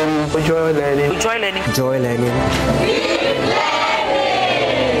 Joy Learning. Joy Learning. Joy Learning. Joy learning.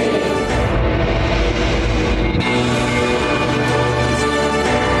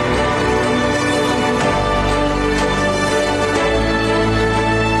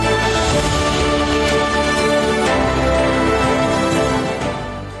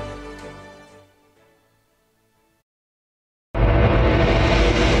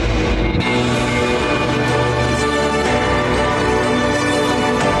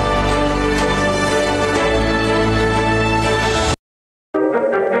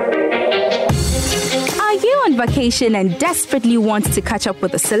 vacation and desperately want to catch up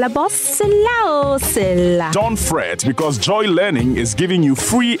with the syllabus? Don't fret, because Joy Learning is giving you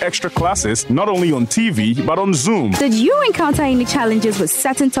free extra classes not only on TV but on Zoom. Did you encounter any challenges with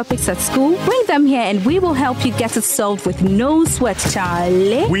certain topics at school? Bring them here and we will help you get it solved with no sweat,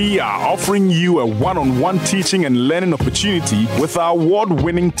 Charlie. We are offering you a one-on-one teaching and learning opportunity with our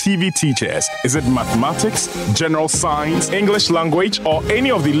award-winning TV teachers. Is it mathematics, general science, English language, or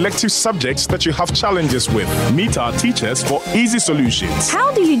any of the elective subjects that you have challenges with? Meet our teachers for easy solutions.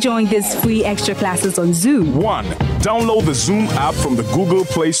 How do you join these free extra classes on Zoom? 1. Download the Zoom app from the Google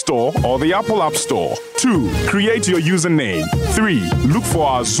Play Store or the Apple App Store. 2. Create your username. 3. Look for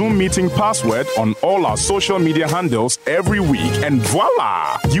our Zoom meeting password on all our social media handles every week. And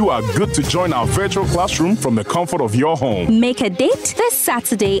voila! You are good to join our virtual classroom from the comfort of your home. Make a date this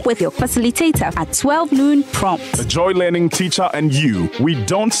Saturday with your facilitator at 12 noon prompt. The Joy Learning teacher and you, we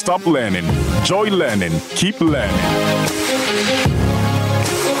don't stop learning. Joy Learning, keep learning.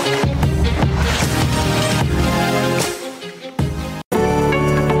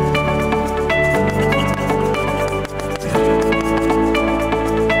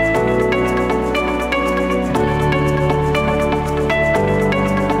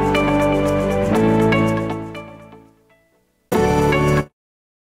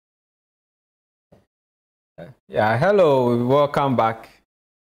 Yeah, hello, welcome back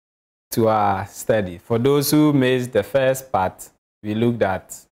to our study. For those who missed the first part, we looked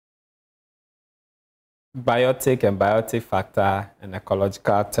at biotic and biotic factor and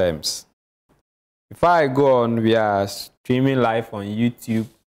ecological terms. Before I go on, we are streaming live on YouTube. You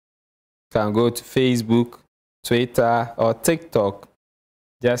can go to Facebook, Twitter, or TikTok.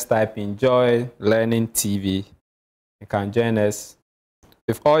 Just type in Joy Learning TV. You can join us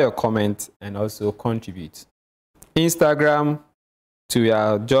with all your comments and also contribute. Instagram to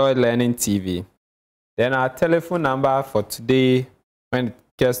our Joy Learning TV. Then our telephone number for today, when it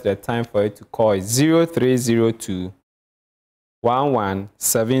gets the time for you to call, is 0302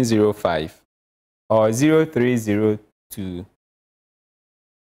 11705 or 0302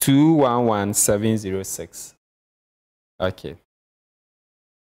 211706. Okay.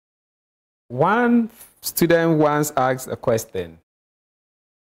 One student once asked a question.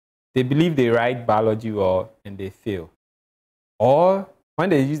 They believe they write biology well and they fail. Or when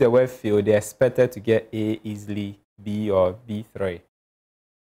they use the word fail, they're expected to get A easily, B or B3.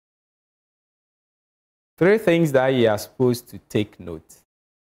 3 things that you are supposed to take note.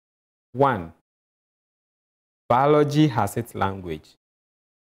 1, biology has its language.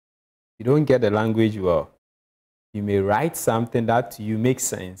 You don't get the language well. You may write something that to you makes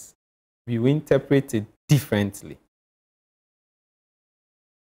sense. You interpret it differently.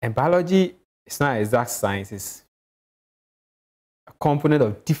 And biology is not exact science, it's a component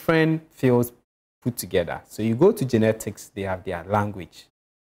of different fields put together. So you go to genetics, they have their language.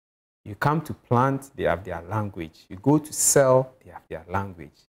 You come to plants, they have their language. You go to cell, they have their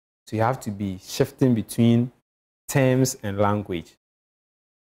language. So you have to be shifting between terms and language.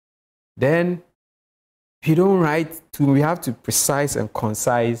 Then you don't write we have to precise and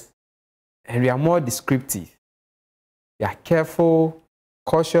concise, and we are more descriptive. We are careful,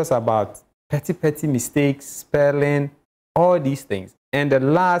 cautious about petty mistakes, spelling, all these things. And the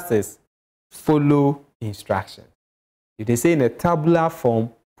last is follow instruction. If they say in a tabular form,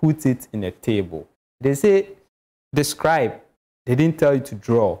 put it in a table. They say describe. They didn't tell you to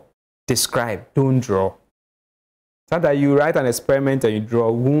draw. Describe, don't draw. So that you write an experiment and you draw,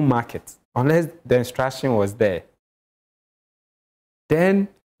 won't mark it unless the instruction was there. Then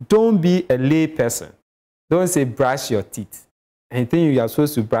don't be a lay person. Don't say brush your teeth. And think you are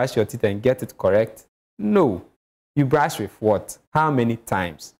supposed to brush your teeth and get it correct? No. You brush with what? How many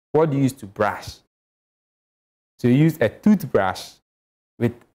times? What do you use to brush? So you use a toothbrush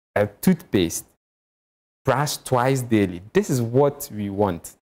with a toothpaste. Brush twice daily. This is what we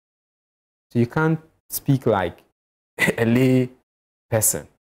want. So you can't speak like a lay person.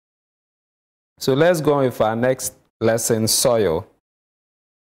 So let's go on with our next lesson, soil.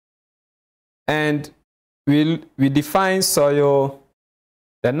 And we define soil,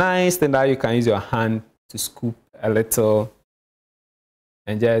 the nice thing that you can use your hand to scoop a little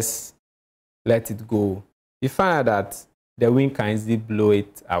and just let it go. You find out that the wind can easily blow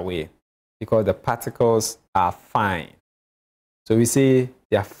it away because the particles are fine. So we say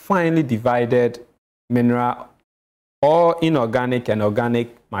they are finely divided mineral or inorganic and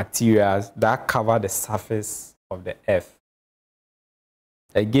organic materials that cover the surface of the earth.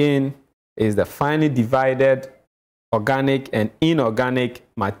 Again, is the finely divided organic and inorganic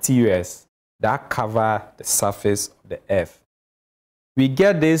materials that cover the surface of the earth. we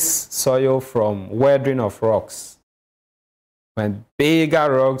get this soil from weathering of rocks. When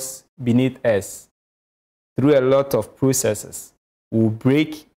bigger rocks beneath us, through a lot of processes, will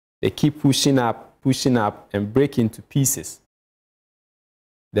break, they keep pushing up, and break into pieces.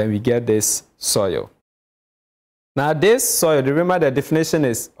 Then we get this soil. Now this soil, remember the definition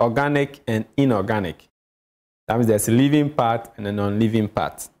is organic and inorganic. That means there's a living part and a non-living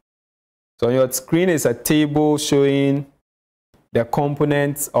part. So on your screen is a table showing the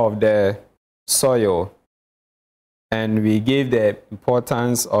components of the soil, and we gave the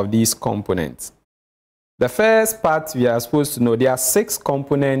importance of these components. The first part we are supposed to know, there are 6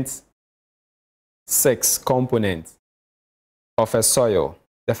 components of a soil.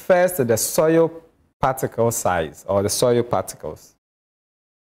 The first is the soil particle size, or the soil particles.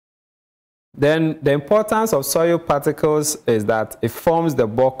 Then the importance of soil particles is that it forms the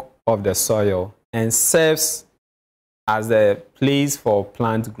bulk of the soil and serves as a place for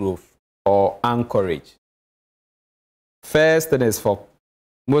plant growth or anchorage. First thing is for,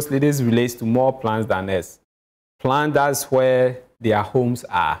 mostly this relates to more plants than us. Plant, that's where their homes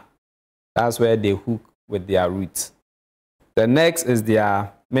are. That's where they hook with their roots. The next is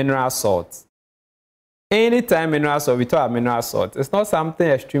their mineral salts. Anytime mineral salt, we talk about mineral salt, it's not something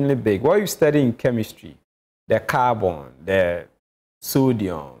extremely big. What you study in chemistry, the carbon, the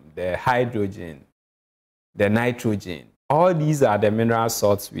sodium, the hydrogen, the nitrogen, all these are the mineral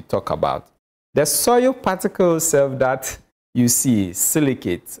salts we talk about. The soil particles itself that you see,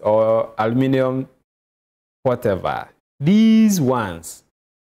 silicate or aluminum, whatever, these ones,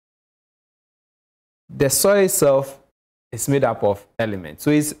 the soil itself is made up of elements.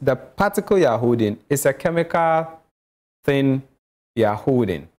 So it's the particle you are holding, it's a chemical thing you are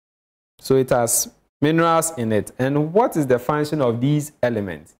holding. So it has minerals in it. And what is the function of these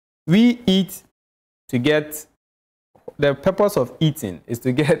elements? We eat to get, the purpose of eating is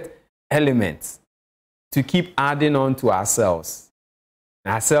to get elements, to keep adding on to ourselves.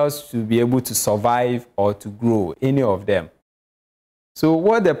 Ourselves to be able to survive or to grow, any of them. So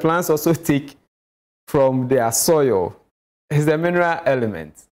what the plants also take from their soil is the mineral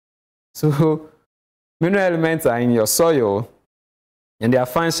elements. So mineral elements are in your soil, and their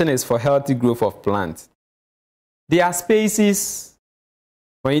function is for healthy growth of plants. There are spaces,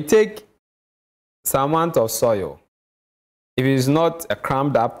 when you take some amount of soil, if it is not a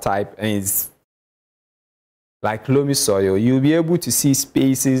crammed up type and it's like loamy soil, you'll be able to see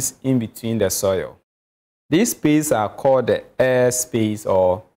spaces in between the soil. These spaces are called the air space,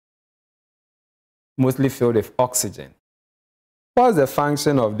 or mostly filled with oxygen. What's the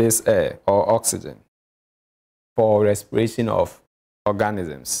function of this air or oxygen? For respiration of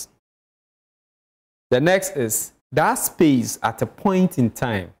organisms. The next is that space at a point in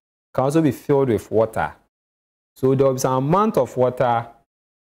time can also be filled with water. So there will be some amount of water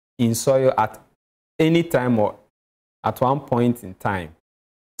in soil at any time or at one point in time.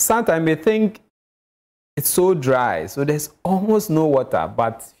 Sometimes you may think it's so dry, so there's almost no water,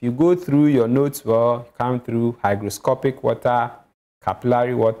 but if you go through your notes, well, you come through hygroscopic water,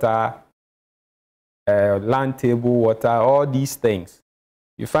 capillary water, land table water, all these things,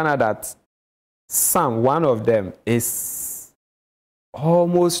 you find out that one of them is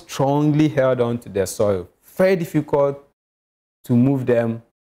almost strongly held onto the soil. Very difficult to move them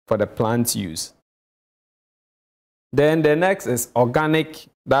for the plant use. Then the next is organic,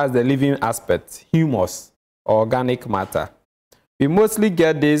 that's the living aspect, humus or organic matter. We mostly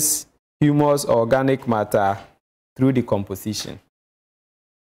get this humus or organic matter through decomposition.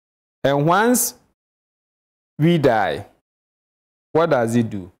 And once we die, what does it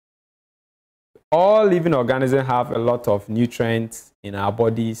do? All living organisms have a lot of nutrients in our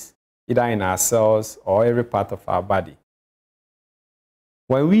bodies, either in our cells or every part of our body.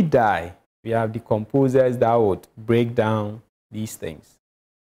 When we die, we have decomposers that would break down these things.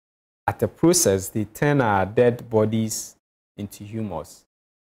 At the process, they turn our dead bodies into humus.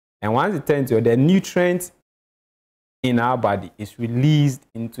 And once it turns into, the nutrients in our body is released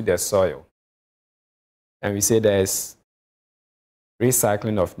into the soil. And we say there's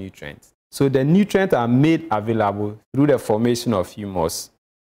recycling of nutrients. So the nutrients are made available through the formation of humus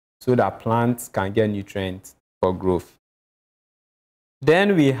so that plants can get nutrients for growth.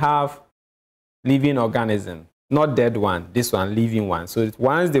 Then we have living organism, not dead one, this one living one. So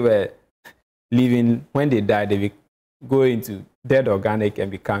once they were living, when they die, they go into dead organic and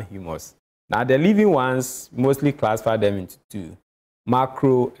become humus. Now the living ones, mostly classify them into two,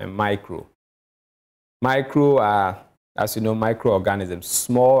 macro and micro. Micro are, as you know, microorganisms,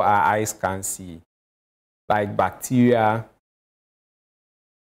 small our eyes can see, like bacteria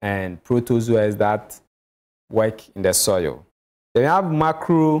and protozoas that work in the soil. Then we have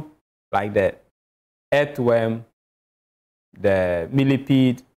macro, like the earthworm, the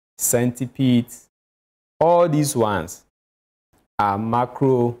millipede, centipede. All these ones are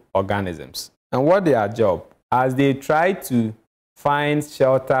macroorganisms. And what their job? As they try to find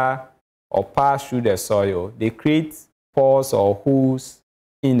shelter or pass through the soil, they create pores or holes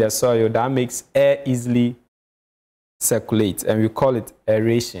in the soil that makes air easily circulate, and we call it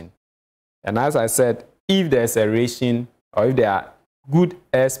aeration. And as I said, if there's aeration or if there are good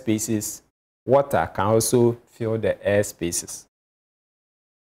air spaces, water can also fill the air spaces.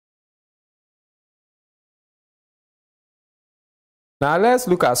 Now let's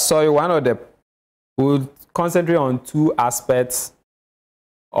look at soil. We'll concentrate on two aspects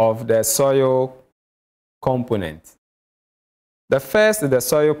of the soil component. The first is the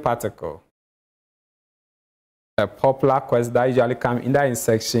soil particle. A popular question that usually comes either in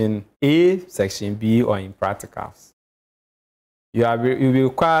section A, section B, or in practicals. You'll be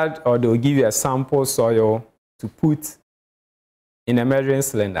required, or they'll give you a sample soil to put in a measuring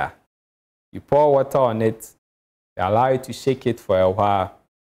cylinder. You pour water on it, they allow you to shake it for a while,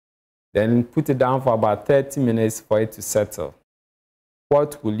 then put it down for about 30 minutes for it to settle.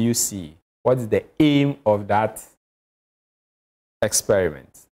 What will you see? What is the aim of that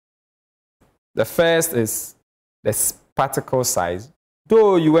experiment? The first is the particle size.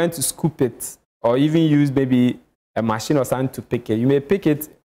 Though you went to scoop it or even use maybe a machine or something to pick it, you may pick it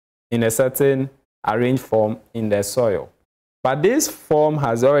in a certain arranged form in the soil. But this form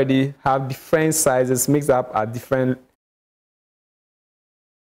has already have different sizes mixed up at different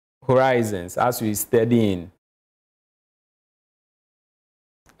horizons as we study in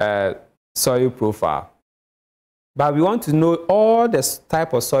soil profile. But we want to know all the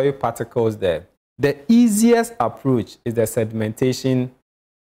type of soil particles there. The easiest approach is the sedimentation.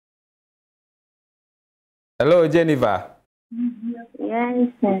 Hello, Jennifer. Yes,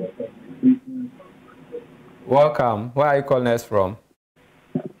 sir. Welcome. Where are you calling us from?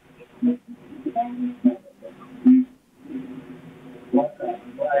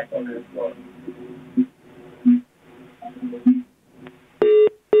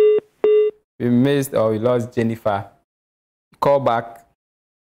 We missed or we lost Jennifer. Call back.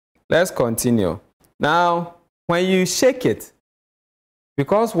 Let's continue. Now, when you shake it,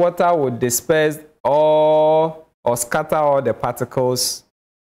 because water will disperse or scatter all the particles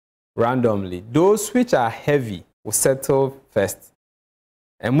randomly, those which are heavy will settle first.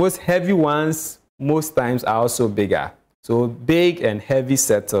 And most heavy ones, most times, are also bigger. So big and heavy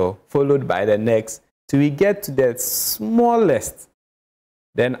settle, followed by the next, till we get to the smallest.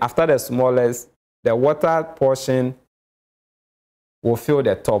 Then after the smallest, the water portion will fill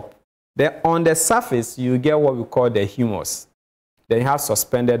the top. Then on the surface, you get what we call the humus. Then you have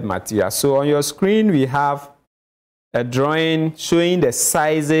suspended material. So on your screen, we have a drawing showing the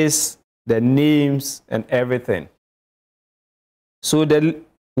sizes, the names, and everything. So the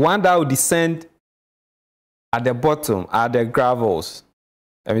one that will descend at the bottom are the gravels.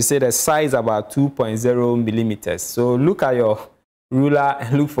 And we say the size about 2.0 millimeters. So look at your ruler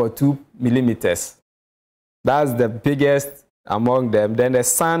and look for 2 millimeters. That's the biggest among them. Then the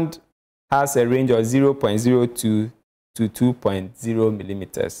sand has a range of 0.02 to 2.0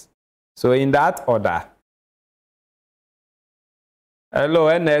 millimeters. So in that order. Hello,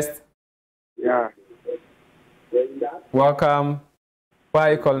 Ernest. Yeah. Welcome. Where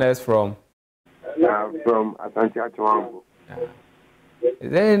are you calling us from? From Asante Achuango.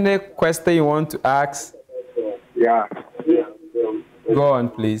 Is there any question you want to ask? Yeah. Go on,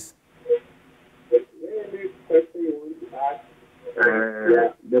 please.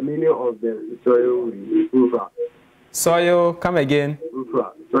 The meaning of the soil profile. Soil, come again.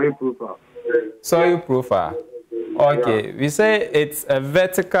 Soil profile. Soil profile. Okay, yeah. We say it's a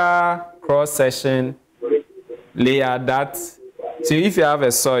vertical cross-section layer that, so if you have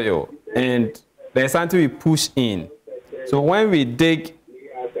a soil and there's something we push in, so when we dig,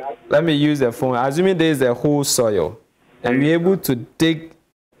 let me use the phone, assuming there's a whole soil, and we're able to dig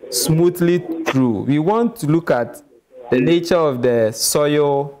smoothly through, we want to look at the nature of the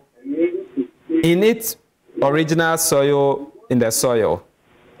soil in its original soil in the soil.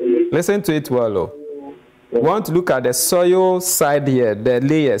 Listen to it well, though. We want to look at the soil side here, the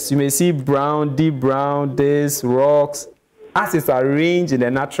layers. You may see brown, deep brown, this, rocks, as it's arranged in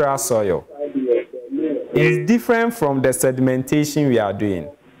the natural soil. It's different from the sedimentation we are doing.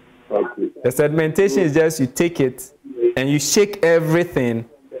 The sedimentation is just you take it and you shake everything.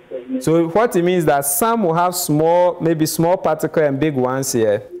 So what it means is that some will have small, maybe small particle and big ones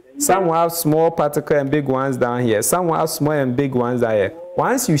here. Some will have small particle and big ones down here. Some will have small and big ones down here.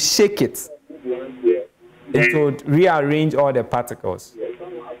 Once you shake it, it would rearrange all the particles.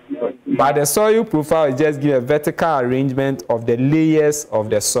 But the soil profile is just give a vertical arrangement of the layers of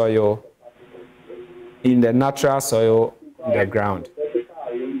the soil in the natural soil in the ground.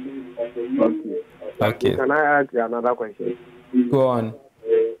 Okay. Can I ask you another question? Go on.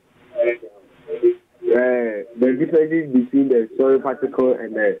 The differences between the soil particle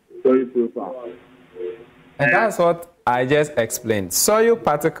and the soil profile. And that's what I just explained. Soil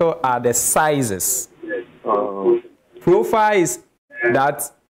particle are the sizes. Profile is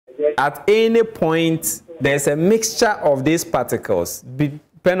that at any point there's a mixture of these particles,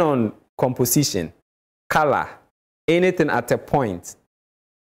 depending on composition, color, anything at a point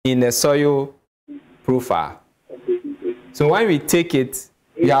in the soil profile. So when we take it,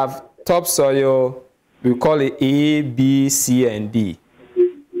 we have topsoil, we call it A, B, C, and D.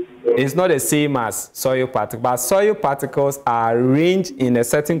 It's not the same as soil particles, but soil particles are arranged in a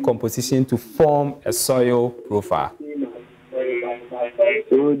certain composition to form a soil profile.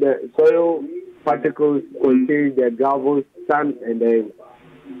 So the soil particles contain the gravel, sand, and the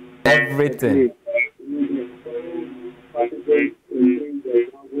everything.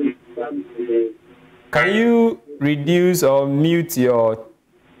 Can you reduce or mute your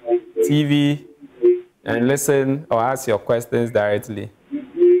TV and listen or ask your questions directly?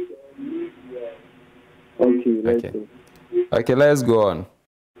 Okay, let's go on.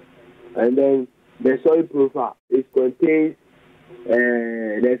 And then the soil profile, it contains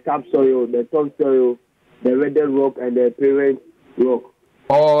the subsoil, the topsoil, the weathered rock, and the parent rock.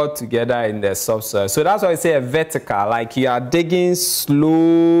 All together in the subsoil. So that's why I say a vertical, like you are digging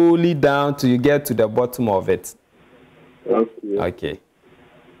slowly down till you get to the bottom of it. Okay.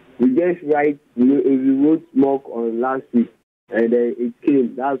 We just write, we wrote smoke on last week, and then it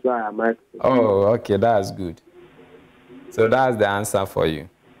came. That's why I'm asking. Oh, okay, that's good. So that's the answer for you.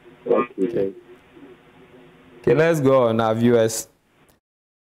 Okay. Okay, let's go on, our viewers.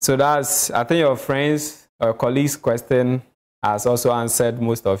 So that's, I think your friends or colleagues' question has also answered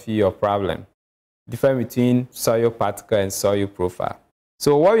most of your problem. Difference between soil particle and soil profile.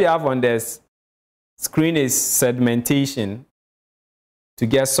 So what we have on this screen is sedimentation to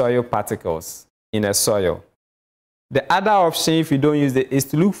get soil particles in a soil. The other option, if you don't use it, is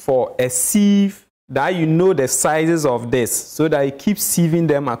to look for a sieve that you know the sizes of this, so that you keep sieving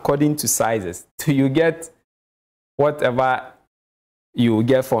them according to sizes till you get whatever you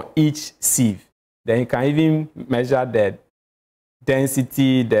get from each sieve. Then you can even measure the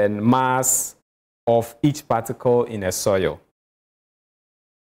density, the mass of each particle in a soil.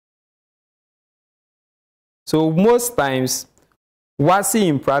 So most times, WASI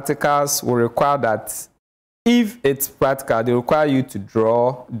in practicals will require that if it's practical, they require you to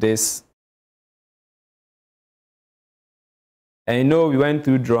draw this. And you know, we went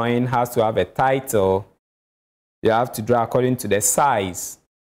through drawing has to have a title. You have to draw according to the size,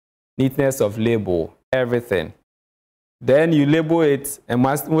 neatness of label, everything. Then you label it, and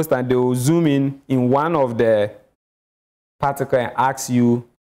most times they will zoom in one of the particles and ask you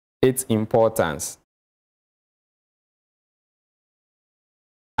its importance.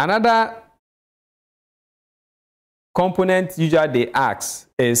 Another component usually they ask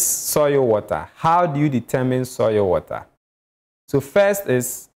is soil water. How do you determine soil water? So first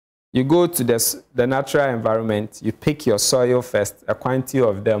is you go to the natural environment, you pick your soil first, a quantity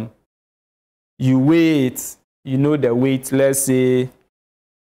of them. You weigh it, you know the weight. Let's say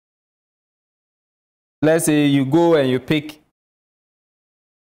you go and you pick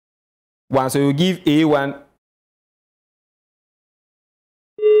one. So you give A1.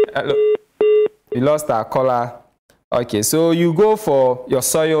 Hello. We lost our caller. Okay, so you go for your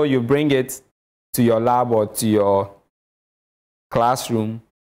soil, you bring it to your lab or to your classroom.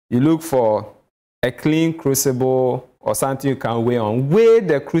 You look for a clean crucible or something you can weigh on. Weigh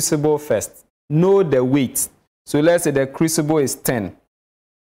the crucible first. Know the weight. So let's say the crucible is 10.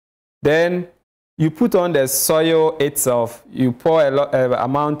 Then you put on the soil itself. You pour a lot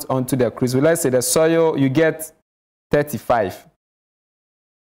amount onto the crucible. Let's say the soil, you get 35.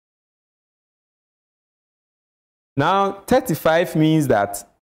 Now, 35 means that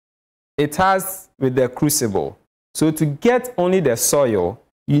it has with the crucible. So to get only the soil,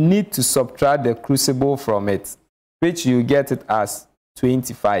 you need to subtract the crucible from it, which you get it as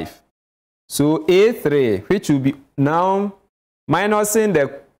 25. So A3, which will be now minusing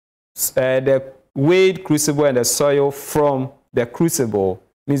the weighed crucible and the soil from the crucible,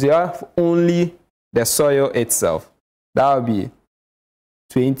 means you have only the soil itself. That will be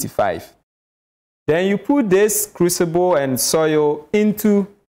 25. Then you put this crucible and soil into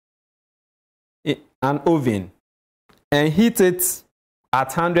an oven and heat it at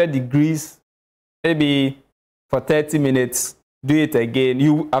 100 degrees maybe for 30 minutes, do it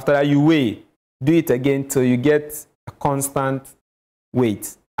again. After that, you weigh, do it again till you get a constant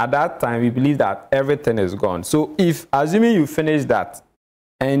weight. At that time, we believe that everything is gone. So if, assuming you finish that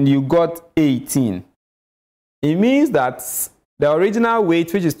and you got 18, it means that the original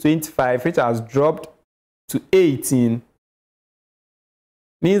weight, which is 25, which has dropped to 18,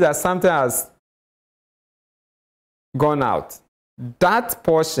 means that something has gone out. That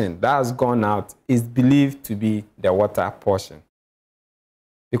portion that has gone out is believed to be the water portion,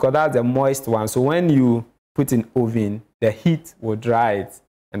 because that's the moist one. So when you put in oven, the heat will dry it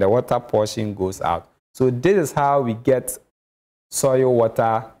and the water portion goes out. So this is how we get soil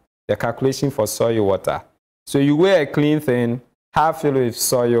water, the calculation for soil water. So you weigh a clean thing, half filled with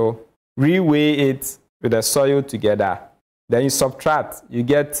soil, reweigh it with the soil together. Then you subtract, you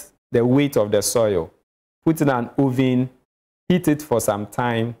get the weight of the soil. Put it in an oven, heat it for some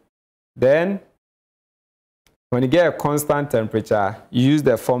time. Then, when you get a constant temperature, you use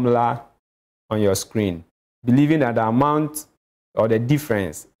the formula on your screen, believing that the amount or the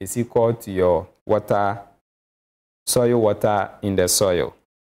difference is equal to your water, soil water in the soil.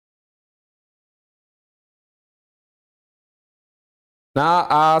 Now,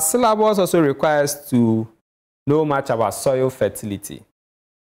 our syllabus also requires to know much about soil fertility.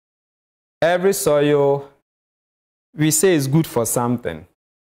 Every soil, we say, is good for something.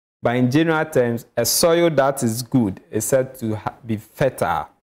 But in general terms, a soil that is good is said to be fertile.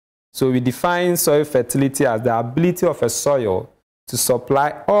 So we define soil fertility as the ability of a soil to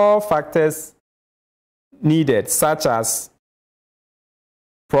supply all factors needed, such as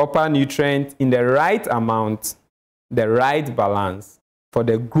proper nutrient in the right amount, the right balance, for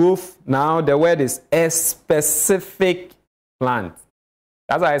the growth. Now the word is a specific plant.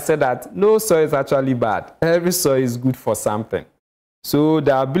 That's why I said that no soil is actually bad. Every soil is good for something. So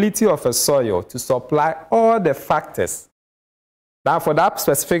the ability of a soil to supply all the factors that for that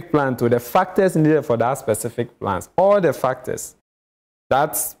specific plant, or the factors needed for that specific plant, all the factors,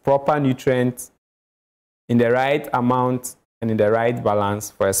 that's proper nutrient in the right amount and in the right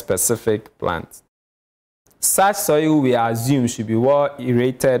balance for a specific plant. Such soil, we assume, should be well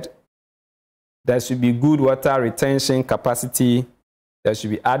aerated. There should be good water retention capacity. There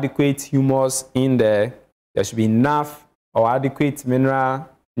should be adequate humus in there. There should be enough or adequate mineral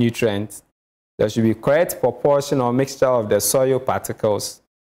nutrients. There should be correct proportion or mixture of the soil particles.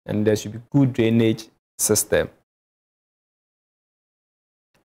 And there should be good drainage system.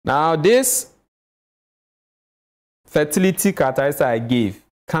 Now, this fertility characteristic I gave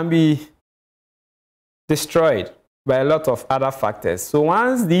can be destroyed by a lot of other factors. So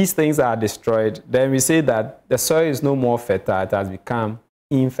once these things are destroyed, then we say that the soil is no more fertile, it has become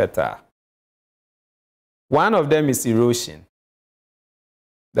infertile. One of them is erosion,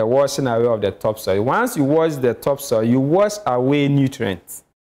 the washing away of the topsoil. Once you wash the topsoil, you wash away nutrients.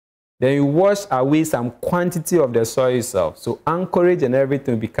 Then you wash away some quantity of the soil itself. So anchorage and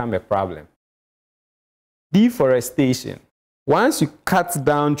everything become a problem. Deforestation. Once you cut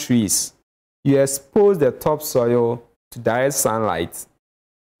down trees, you expose the topsoil to direct sunlight,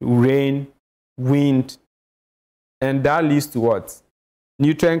 rain, wind, and that leads to what?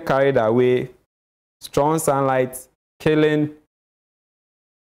 Nutrient carried away, strong sunlight, killing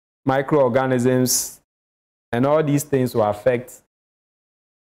microorganisms, and all these things will affect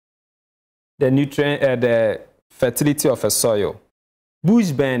the nutrient, the fertility of a soil. Bush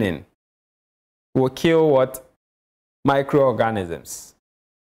burning will kill what? Microorganisms.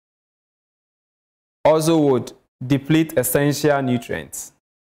 Also would deplete essential nutrients.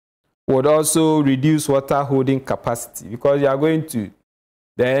 Would also reduce water holding capacity, because you are going to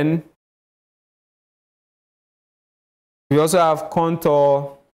then. We also have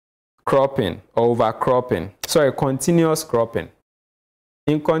contour cropping or overcropping. Sorry, continuous cropping.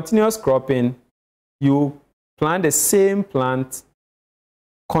 In continuous cropping, you plant the same plant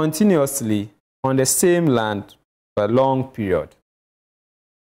continuously on the same land for a long period.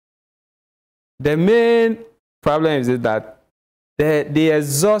 The main problem is that they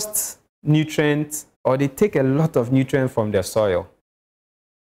exhaust nutrients, or they take a lot of nutrients from the soil.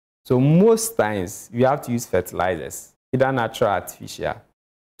 So most times you have to use fertilizers, either natural or artificial,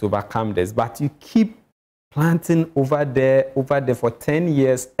 to overcome this. But you keep planting over there for 10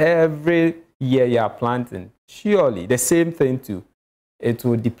 years. Every year you are planting. Surely the same thing too. It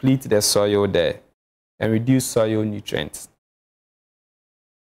will deplete the soil there and reduce soil nutrients.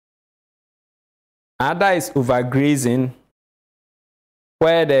 Another is overgrazing,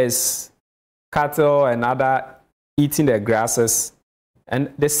 where there's cattle and other eating the grasses.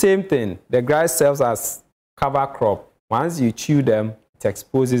 And the same thing, the grass serves as cover crop. Once you chew them, it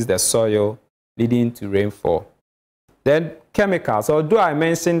exposes the soil, leading to rainfall. Then chemicals, although I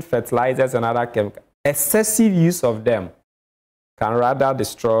mentioned fertilizers and other chemicals, excessive use of them can rather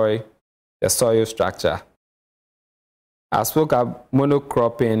destroy the soil structure. I spoke about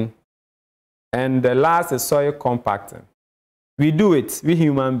monocropping, and the last is soil compacting. We do it, we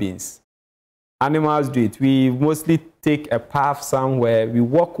human beings. Animals do it. We mostly take a path somewhere, we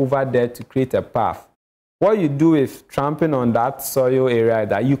walk over there to create a path. What you do with trampling on that soil area is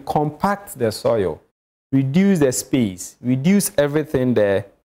that you compact the soil, reduce the space, reduce everything there,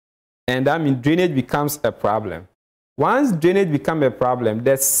 and that means drainage becomes a problem. Once drainage becomes a problem,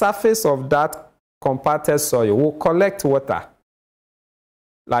 the surface of that compacted soil will collect water,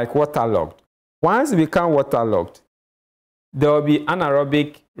 like waterlogged. Once it becomes waterlogged, there will be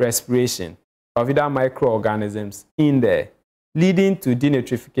anaerobic respiration of either microorganisms in there, leading to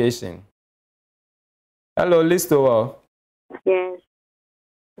denitrification. Hello, Listo. Yes.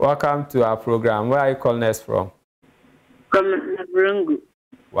 Welcome to our program. Where are you calling us from? From Navrongo.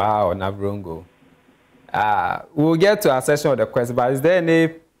 Wow, Navrongo. We'll get to our session of the question, but is there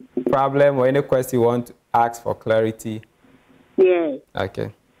any problem or any question you want to ask for clarity? Yes.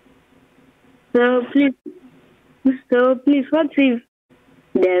 Okay. So please, what if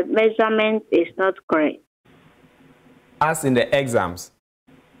the measurement is not correct? As in the exams?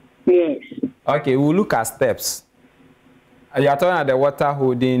 Yes. Okay, we'll look at steps. You are talking about the water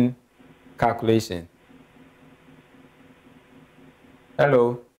holding calculation.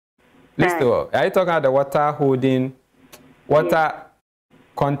 Hello? Listen, are you talking about the water holding, water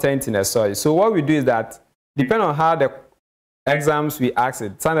content in the soil? So what we do is that, depending on how the exams we ask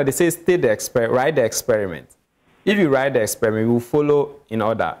it, sometimes they say write the experiment. If you write the experiment, we'll follow in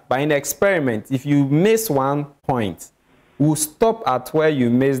order. But in the experiment, if you miss one point, we'll stop at where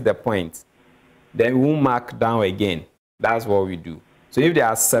you missed the point. Then we'll mark down again. That's what we do. So if there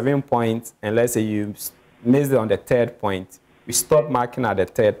are 7 points, and let's say you missed it on the 3rd point, we stop marking at the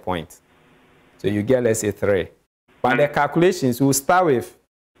 3rd point. So you get, let's say, 3. But the calculations, we'll start with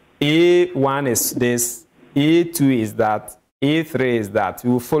A1 is this, A2 is that, A3 is that. We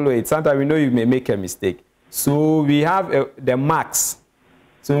will follow it. Sometimes we know you may make a mistake. So we have the marks.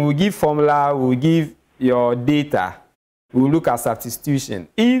 So we'll give formula, we'll give your data. We'll look at substitution.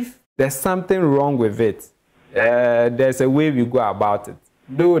 If there's something wrong with it, there's a way we go about it.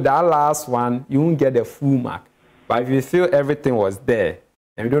 Though that last one, you won't get the full mark. But if you feel everything was there,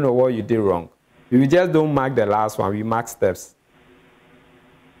 and we don't know what you did wrong, we just don't mark the last one, we mark steps.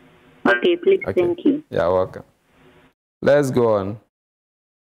 Okay, please, okay. Thank you. You're welcome. Let's go on.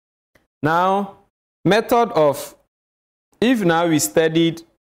 Now, method of, if now we studied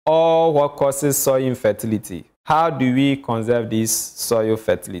all what causes soil infertility, how do we conserve this soil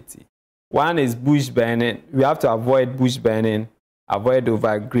fertility? One is bush burning. We have to avoid bush burning, avoid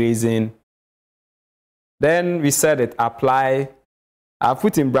overgrazing. Then we said it, apply, I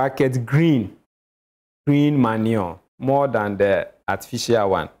put in brackets green manure, more than the artificial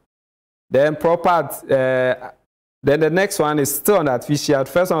one. Then then the next one is still on artificial.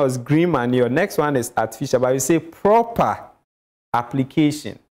 First one was green manure. Next one is artificial, but we say proper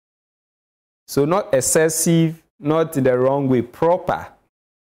application. So not excessive, not in the wrong way, proper.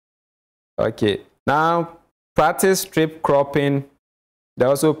 Okay, now practice strip cropping. They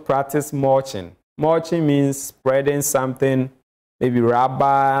also practice mulching. Mulching means spreading something, maybe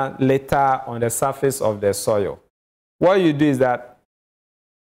rubber, litter on the surface of the soil. What you do is that,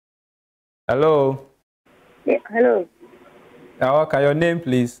 hello? Yeah, hello. Okay, your name,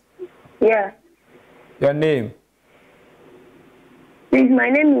 please? Yeah. Your name? Please, my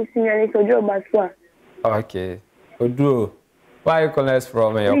name is Sinyali Sojo Baswa. Okay. Odro, where are you calling us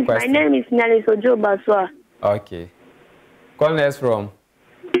from? Your question? My name is Sinyali Sojo Baswa. Okay. Calling us from?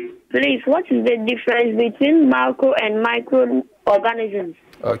 Please, what is the difference between macro and microorganisms?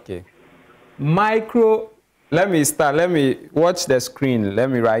 Okay. Micro, let me watch the screen. Let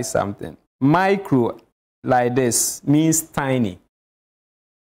me write something. Micro, like this, means tiny.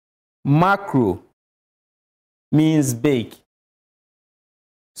 Macro means big.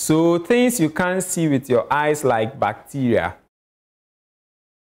 So things you can't see with your eyes, like bacteria.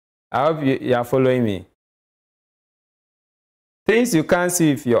 I hope you are following me. Things you can't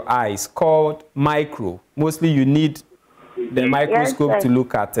see with your eyes, called micro. Mostly you need the microscope to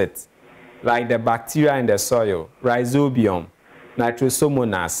look at it. Like the bacteria in the soil, rhizobium,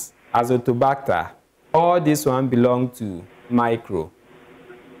 nitrosomonas, azotobacter. All these ones belong to micro.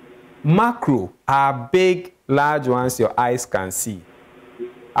 Macro are big, large ones your eyes can see.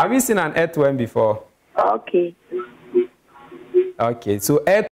 Have you seen an earthworm before? Okay. Okay, so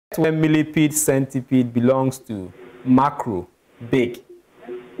earthworm, millipede, centipede belongs to macro, big.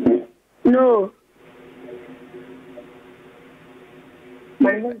 No.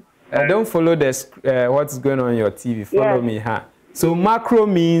 Don't follow what's going on your TV. Follow me, huh? So macro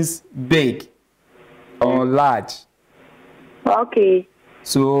means big or large. Okay.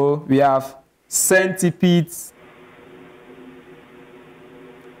 So we have centipedes,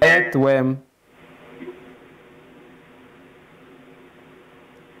 earthworm,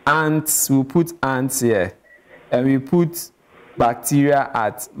 ants. We'll put ants here, and we put bacteria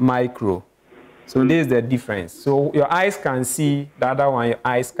at micro. So this is the difference. So your eyes can see, the other one your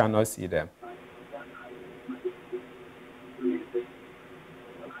eyes cannot see them.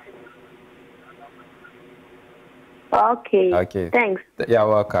 Okay. Okay. Thanks. You're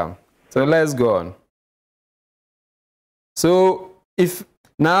welcome. So let's go on. So if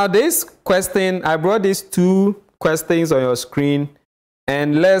now this question, I brought these two questions on your screen,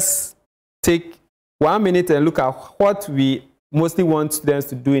 and let's take 1 minute and look at what we mostly want students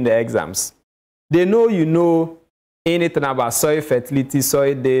to do in the exams. They know you know anything about soil fertility,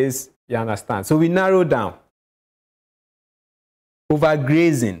 soil days, you understand. So we narrow down.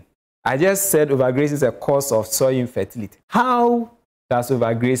 Overgrazing. I just said overgrazing is a cause of soil infertility. How does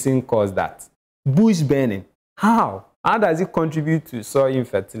overgrazing cause that? Bush burning. How? How does it contribute to soil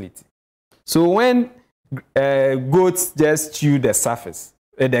infertility? So when goats just chew the surface,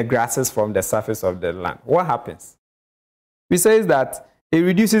 the grasses from the surface of the land, what happens? We say that it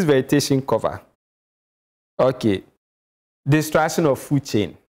reduces vegetation cover. Okay. Destruction of food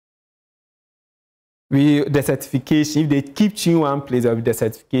chain. Desertification. If they keep chewing one place, there will be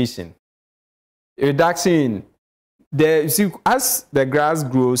desertification. Reduction in as the grass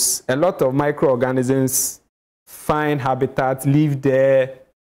grows, a lot of microorganisms find habitat, live there.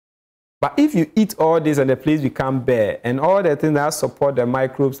 But if you eat all this and the place becomes bare, and all the things that support the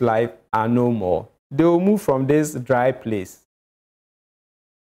microbes' life are no more, they will move from this dry place.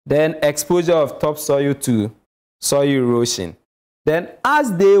 Then exposure of topsoil to soil erosion. Then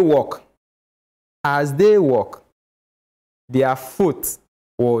as they walk, their foot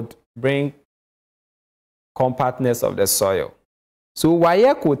would bring compactness of the soil. So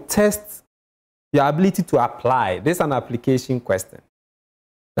WAEC could test your ability to apply. This is an application question.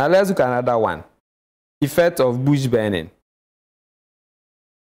 Now let's look at another one. Effect of bush burning.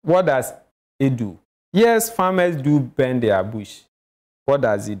 What does it do? Yes, farmers do burn their bush. What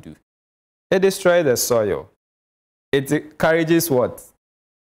does it do? It destroys the soil. It encourages what?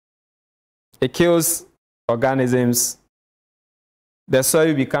 It kills organisms. The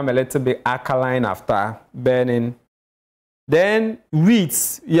soil becomes a little bit alkaline after burning. Then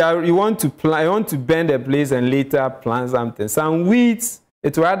weeds, you want to burn the place and later plant something. Some weeds,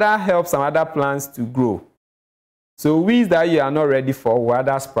 it rather helps some other plants to grow. So weeds that you are not ready for will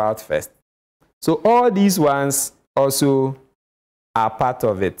rather sprout first. So all these ones also are part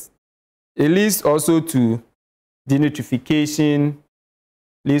of it. It leads also to denitrification,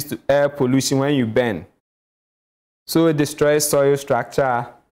 leads to air pollution when you burn. So it destroys soil structure.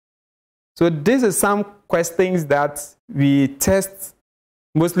 So this is some questions that we test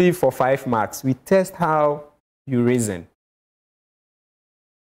mostly for 5 marks. We test how you reason.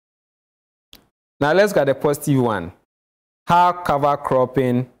 Now let's get the positive one. How cover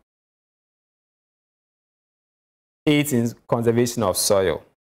cropping aids in conservation of soil.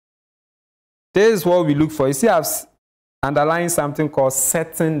 This is what we look for. You see, I've underlined something called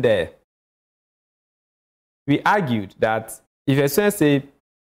setting there. We argued that if a student say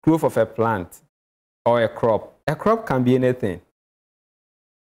growth of a plant or a crop can be anything.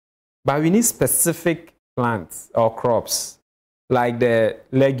 But we need specific plants or crops like the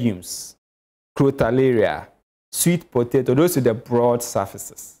legumes, crotalaria, sweet potato. Those are the broad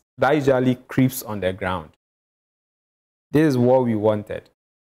surfaces that usually creeps on the ground. This is what we wanted.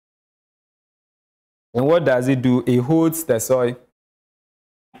 And what does it do? It holds the soil.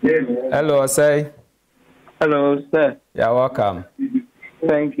 Hello, Osei. Hello, sir. You're welcome.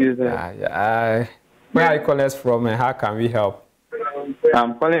 Thank you, sir. Where are you calling us from and how can we help?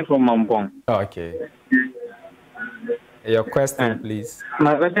 I'm calling from Mampong. Okay. Your question, please.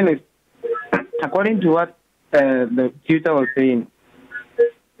 My question is, according to what the tutor was saying,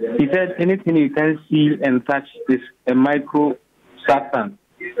 he said anything you can see and touch is a micro substance.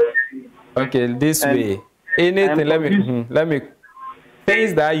 Okay, this way. Anything, let me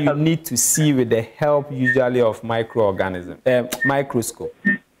things that you need to see with the help usually of microorganism, microscope.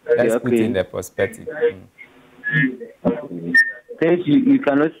 Let's put in the perspective. Things you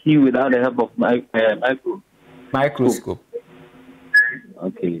cannot see without the help of microscope.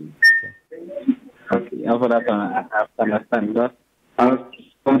 Okay. Okay. After that, I have to understand because I was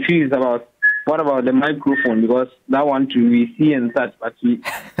confused about what about the microphone? Because that one too we see and such, but we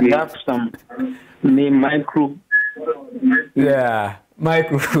have some name micro. Yeah,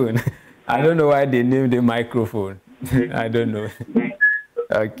 microphone. I don't know why they named the microphone. I don't know.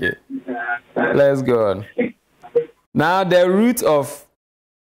 Okay, let's go on. Now, the root of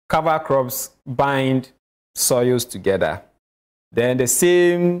cover crops bind soils together. Then the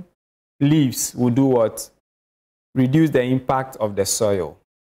same leaves will do what? Reduce the impact of the soil.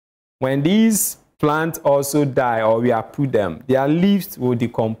 When these plants also die or we uproot them, their leaves will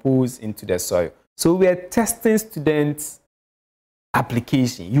decompose into the soil. So we are testing students'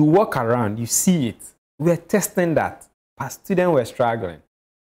 application. You walk around, you see it. We are testing that. But students were struggling.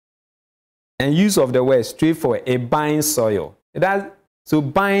 And use of the word straightforward, a bind soil. So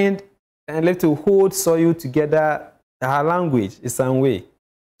bind and let to hold soil together. Our language is some way.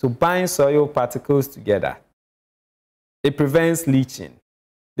 To bind soil particles together. It prevents leaching.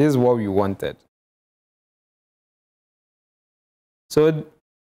 This is what we wanted. So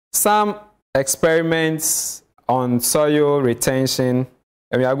some experiments on soil retention,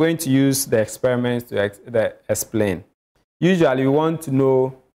 and we are going to use the experiments to explain. Usually we want to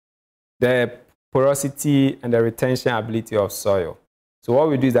know the porosity and the retention ability of soil. So what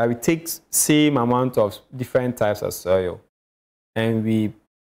we do is that we take same amount of different types of soil and we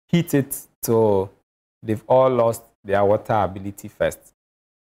heat it till they've all lost their water ability first.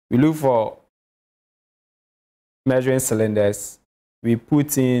 We look for measuring cylinders, we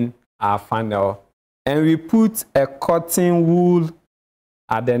put in our funnel, and we put a cotton wool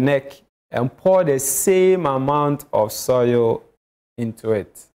at the neck and pour the same amount of soil into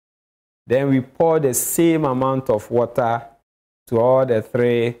it. Then we pour the same amount of water to all the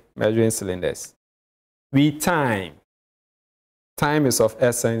 3 measuring cylinders. We time. Time is of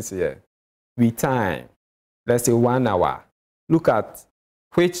essence here. We time. Let's say 1 hour. Look at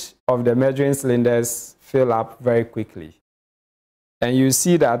which of the measuring cylinders fill up very quickly. And you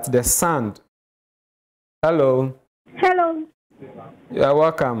see that the sand. Hello. Hello. You are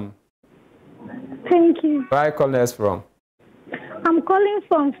welcome. Thank you. Where are you calling us from? I'm calling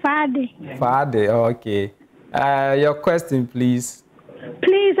from Fade. Fade, okay. Your question, please.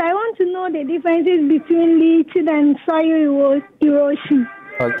 Please, I want to know the differences between leaching and soil erosion.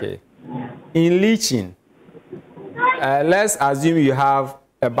 Okay. In leaching, let's assume you have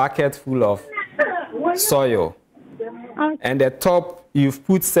a bucket full of soil. And the top, you've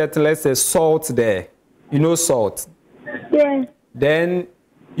put let's say salt there. You know salt? Yes. Then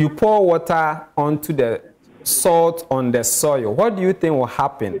you pour water onto the salt on the soil. What do you think will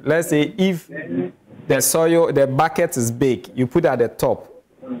happen? Let's say if the bucket is big, you put at the top.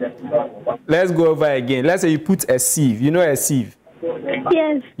 Let's go over again. Let's say you put a sieve. You know a sieve?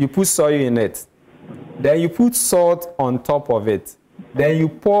 Yes. You put soil in it. Then you put salt on top of it. Then you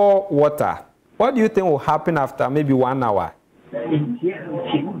pour water. What do you think will happen after maybe 1 hour?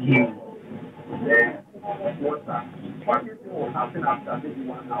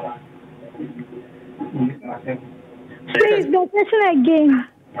 Please, the question again.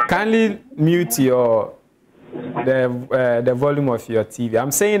 Kindly mute the volume of your TV.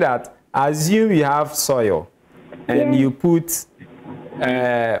 I'm saying that assume you have soil and you put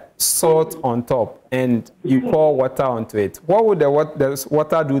salt on top and you pour water onto it. What would the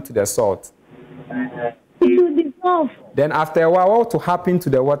water do to the salt? It will dissolve. Then after a while, what will happen to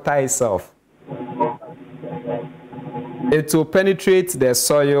the water itself? It will penetrate the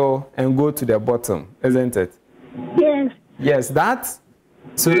soil and go to the bottom, isn't it? Yes. Yes, that.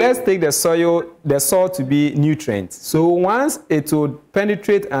 So let's take the salt to be nutrient. So once it will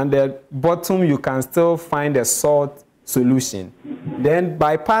penetrate and the bottom, you can still find the salt solution. Then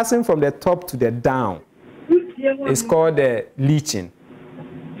by passing from the top to the down, it's called the leaching.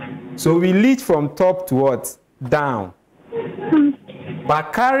 So we leach from top to what? Down.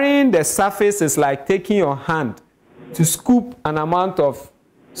 But carrying the surface is like taking your hand to scoop an amount of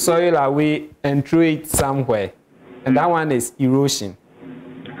soil away and throw it somewhere. And that one is erosion.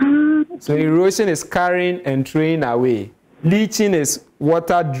 So erosion is carrying and throwing away. Leaching is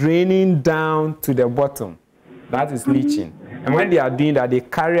water draining down to the bottom. That is leaching. And when they are doing that, they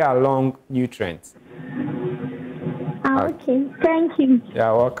carry along nutrients. Okay, thank you.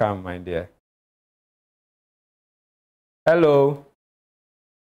 You're welcome, my dear. Hello.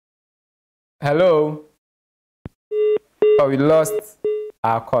 Hello. Oh, we lost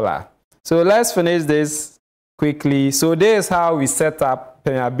our caller. So let's finish this quickly. So this is how we set up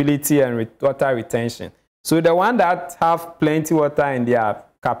permeability and water retention. So the one that have plenty water in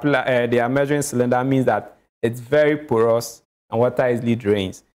their measuring cylinder means that it's very porous and water easily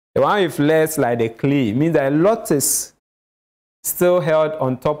drains. The one with less, like the clay, means that a lot is still held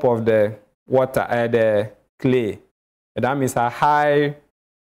on top of the water, the clay. That means a high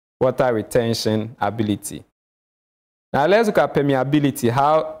water retention ability. Now let's look at permeability.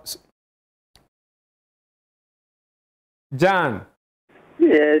 How? John.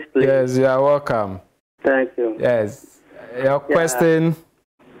 Yes, please. Yes, you are welcome. Thank you. Yes. Your question?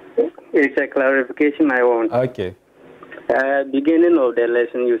 It's a clarification I want. Okay. Beginning of the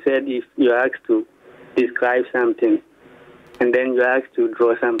lesson, you said if you are asked to describe something, and then you are asked to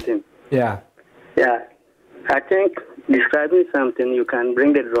draw something. Yeah. Yeah. I think describing something, you can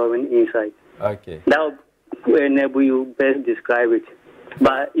bring the drawing inside. Okay. That will enable you best describe it.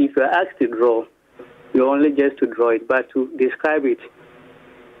 But if you are asked to draw, you only just to draw it. But to describe it,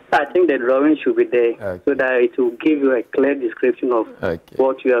 I think the drawing should be there, so that it will give you a clear description of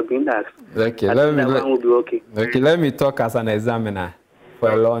what you are being asked. Okay. That one will be okay. Okay, let me talk as an examiner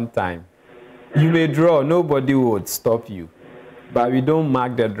for a long time. You may draw, nobody would stop you. But we don't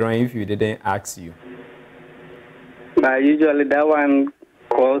mark the drawing if you didn't ask you. But usually that one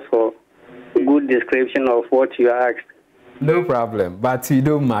calls for good description of what you are asked. No problem, but you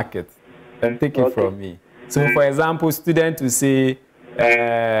don't mark it. And take it from me. So for example, student will say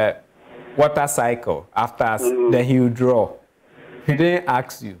water cycle after us, then he will draw. He didn't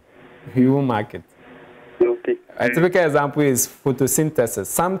ask you, he will mark it. Okay. A typical example is photosynthesis.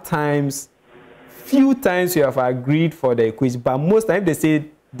 Sometimes, few times you have agreed for the equation, but most times they say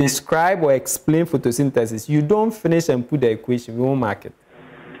describe or explain photosynthesis. You don't finish and put the equation, we won't mark it.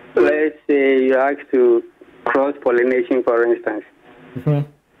 Let's say you ask to cross-pollination, for instance.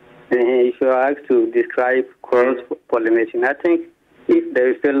 If you are asked to describe cross-pollination, I think if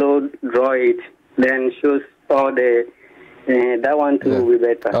the fellow draw it, then shows all the, that one too will be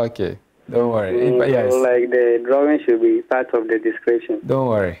better. Okay, don't worry. Yes. Like the drawing should be part of the description. Don't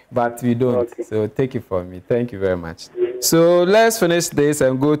worry, but we don't. Okay. So take it from me. Thank you very much. So let's finish this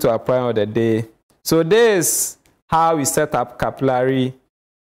and go to our prime of the day. So this is how we set up capillarity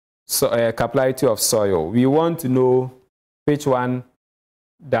of soil. We want to know which one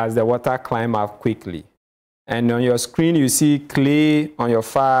does the water climb up quickly. And on your screen, you see clay on your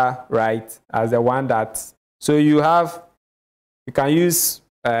far right as the one that, so you can use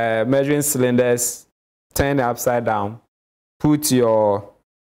measuring cylinders, turn it upside down, put your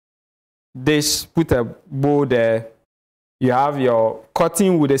dish, put a bowl there. You have your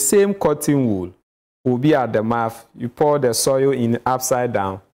cotton wool, the same cotton wool will be at the mouth. You pour the soil in upside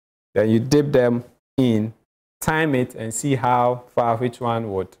down, then you dip them in, time it, and see how far which one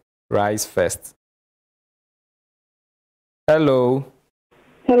would rise first. Hello.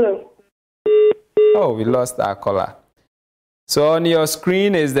 Hello. Oh, we lost our caller. So on your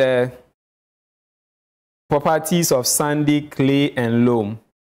screen is the properties of sandy, clay, and loam,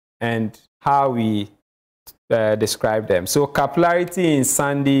 and how we describe them. So capillarity in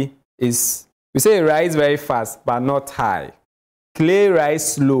sandy is, we say it rises very fast, but not high. Clay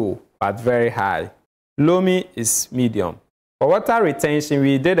rises slow, but very high. Loamy is medium. For water retention,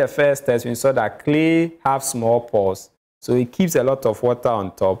 we did the first test. We saw that clay have small pores, so it keeps a lot of water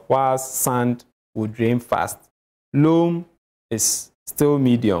on top, while sand will drain fast. Loam is still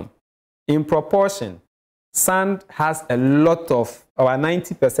medium. In proportion, sand has a lot of, about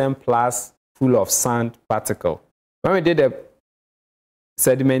 90% plus full of sand particle. When we did the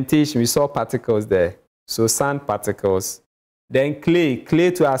sedimentation, we saw particles there. So sand particles. Then clay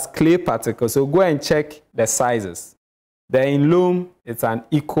to us clay particles. So go and check the sizes. Then in loam, it's an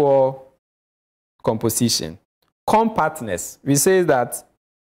equal composition. Compactness, we say that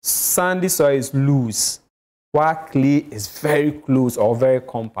sandy soil is loose, while clay is very close or very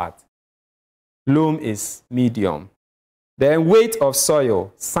compact. Loam is medium. Then weight of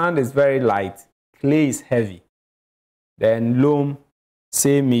soil, sand is very light, clay is heavy. Then loam,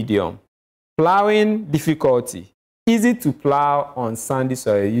 say medium. Plowing difficulty, easy to plow on sandy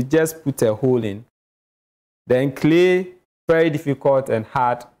soil. You just put a hole in. Then clay, very difficult and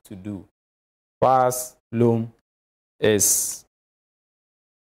hard to do. Whilst loam is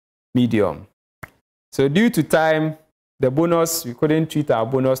medium. So due to time, the bonus, we couldn't treat our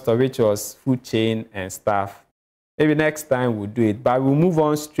bonus stuff, which was food chain and stuff. Maybe next time we'll do it, but we'll move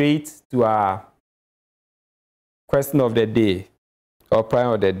on straight to our question of the day, or prime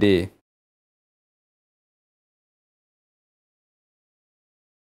of the day.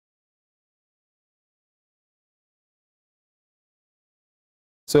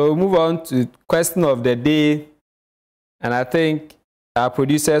 So we'll move on to question of the day, and I think our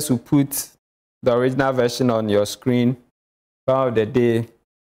producers will put the original version on your screen. Prime of the day.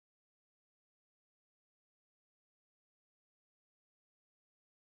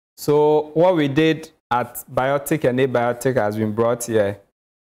 So what we did at biotic and abiotic has been brought here.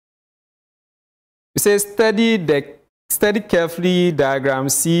 It says study carefully diagram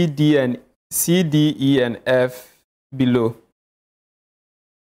C, D, E, and F below.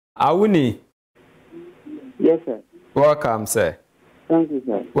 Awuni. Yes, sir. Welcome, sir. Thank you,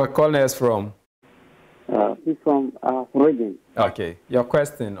 sir. Where calling us from? He's from Oregon. Okay. Your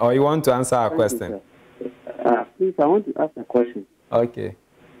question, or you want to answer our question? Please, I want to ask a question. Okay.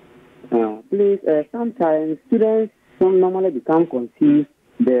 Please, sometimes students normally become confused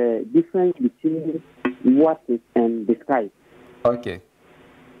the difference between what is and describe. Okay.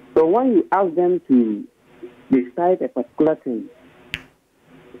 So when you ask them to describe a particular thing,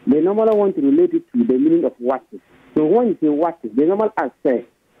 they normally want to relate it to the meaning of what is. So when you say what is, they normally ask, say,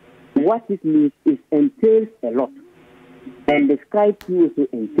 what it means is entails a lot. And describe too also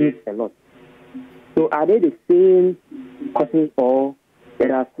entails a lot. So are they the same questions or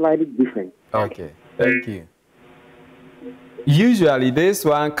there are slightly different? Okay, thank you. Usually this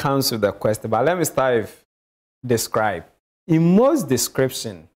one comes with a question, but let me start with describe. In most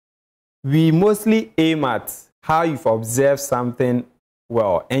description, we mostly aim at how you've observed something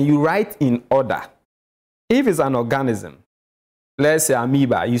well, and you write in order. If it's an organism, let's say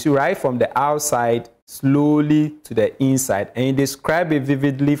amoeba, you should write from the outside slowly to the inside, and you describe it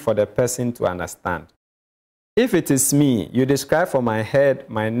vividly for the person to understand. If it is me, you describe from my head,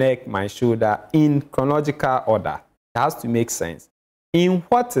 my neck, my shoulder in chronological order. It has to make sense. In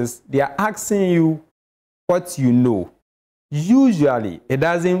what is, they are asking you what you know. Usually, it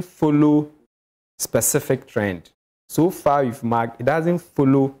doesn't follow specific trend. So far, you've marked, it doesn't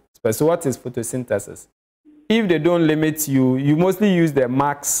follow specific. What is photosynthesis? If they don't limit you, you mostly use the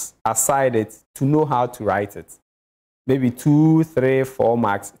marks aside it to know how to write it. Maybe 2, 3, 4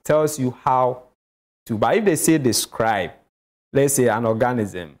 marks. It tells you how to. But if they say describe, let's say an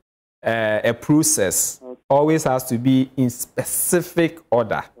organism, a process, always has to be in specific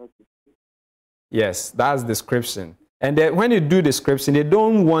order. Yes, that's description. And then when you do description, they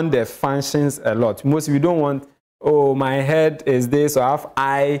don't want the functions a lot. Most of you don't want, oh, my head is this, or I have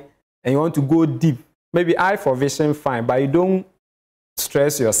eye, and you want to go deep. Maybe eye for vision, fine, but you don't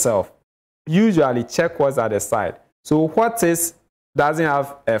stress yourself. Usually check what's at the side. So what is doesn't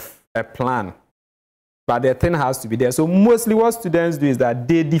have a plan, but the thing has to be there. So mostly what students do is that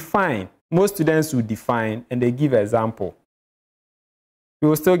they define. Most students will define and they give an example. You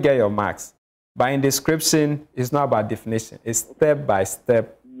will still get your marks. But in description, it's not about definition. It's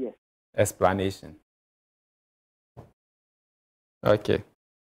step-by-step explanation. Okay.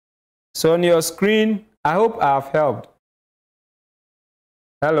 So on your screen, I hope I've helped.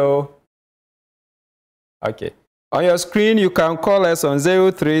 Hello? Okay. On your screen, you can call us on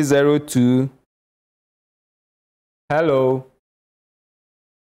 0302. Hello?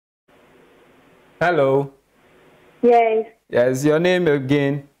 Hello? Yes. Yes, your name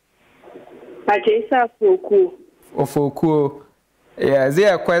again? Ajisa Foku. Ofoku. Yeah, is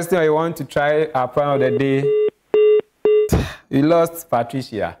there a question you want to try at the end of the day? You lost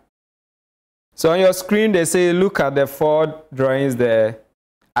Patricia. So on your screen, they say, look at the 4 drawings there.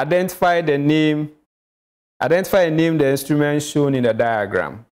 Identify a name, the instrument shown in the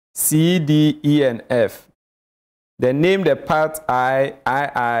diagram. C, D, E, and F. Then name the part I,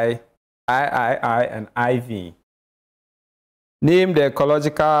 and IV. Name the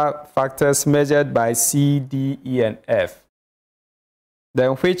ecological factors measured by C, D, E, and F.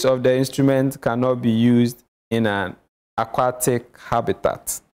 Then which of the instruments cannot be used in an aquatic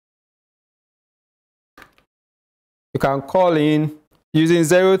habitat? You can call in using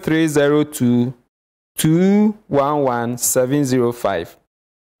 0302 211 705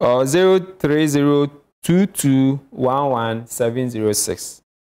 or 03022 11 706.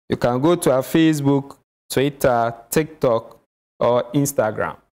 You can go to our Facebook, Twitter, TikTok, or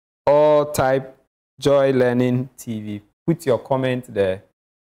Instagram, or type Joy Learning TV. Put your comment there,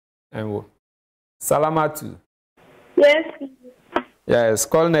 and we'll. Salamatu. Yes. Yes,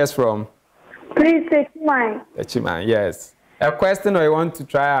 calling us from? Please take mine. Techiman, yes. A question or you want to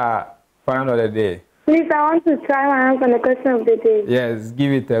try for another day? Please, I want to try my answer on the question of the day. Yes,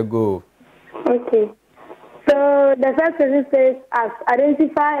 give it a go. Okay. So the first question says,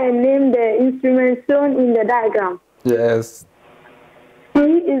 identify and name the instrument shown in the diagram. Yes. C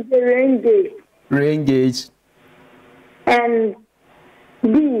is the rain gauge. Rain gauge. And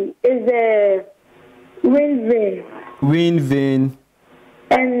D is the wind vane. Wind vane.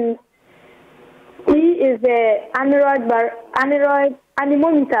 And E is the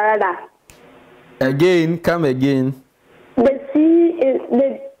anemometer radar. Again, come again. The C is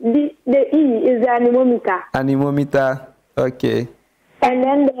the E is the anemometer. Anemometer, okay. And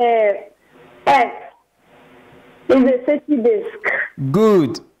then the F is a safety disk.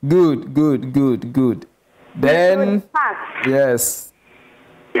 Good. Then, yes.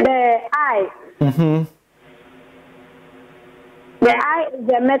 The eye. Mm-hmm. The eye is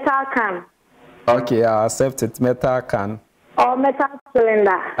a metal can. Okay, I'll accept it. Metal can. Or metal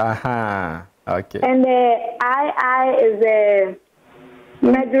cylinder. Aha. Okay. And the eye is a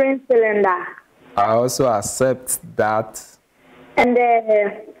measuring cylinder. I also accept that. And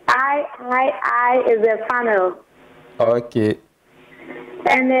the I is a funnel. Okay.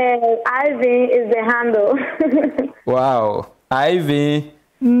 And the IV is the handle. Wow. Ivy.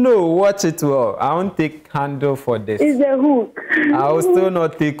 No, watch it well. I won't take handle for this. It's a hook. I will still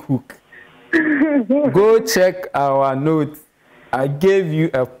not take hook. Go check our notes. I gave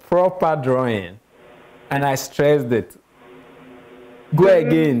you a proper drawing and I stressed it. Go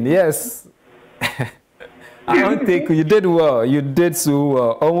again. Yes. I don't think you did well. You did so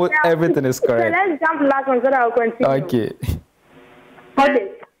well. Almost everything is correct. So let's jump to last one so that I'll continue. Okay.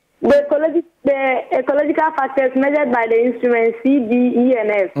 Okay. The ecological factors measured by the instruments C, D, E,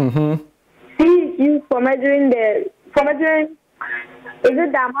 and F. Mm-hmm. C is used for measuring is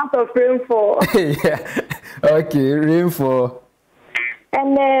it the amount of rainfall? Yeah. Okay, rainfall.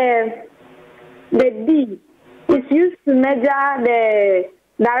 And the D is used to measure the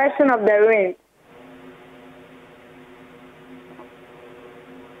direction of the rain.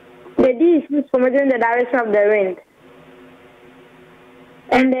 The D is used for measuring the direction of the wind.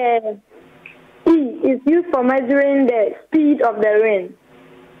 And the E is used for measuring the speed of the wind.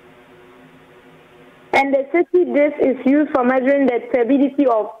 And the safety disk is used for measuring the stability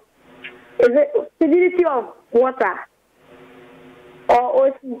of water or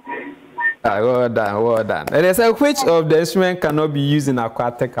ocean. Well done. And they say, which of the instruments cannot be used in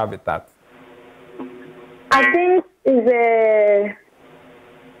aquatic habitat? I think is a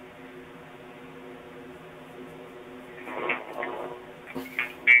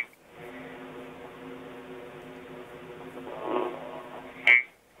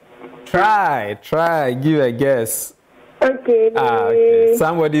Try, give a guess. Okay. Okay.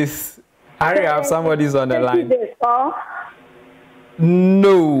 Hurry up, somebody's on the line.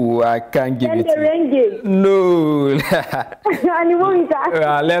 No, I can't give it to you. No.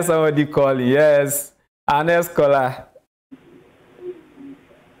 Let somebody call you. Yes. Our next caller.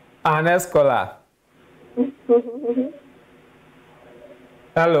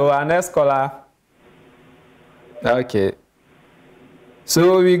 Hello, our next caller. Okay.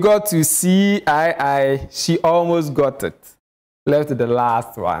 So we got to CII. She almost got it. Left the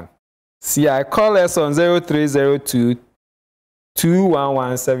last one. CI, call us on 0302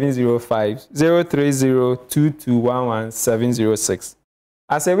 211 705 030 2211 706.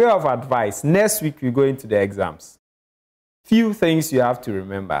 As a way of advice, next week we go into the exams. Few things you have to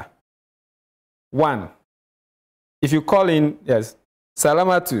remember. One, if you call in, yes,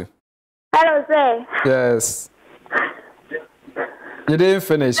 Salamatu. Hello, sir. Yes. You didn't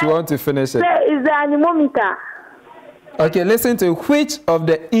finish. You want to finish it? Sir, is the anemometer. Okay, listen to which of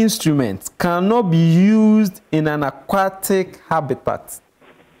the instruments cannot be used in an aquatic habitat.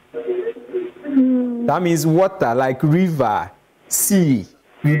 That means water, like river, sea.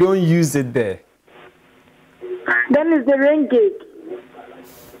 You don't use it there. Then is the rain gauge.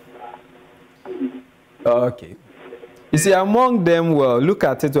 Okay. You see, among them, well, look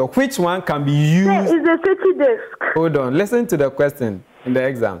at it. Well, which one can be used? Sir, is the safety disk. Hold on. Listen to the question in the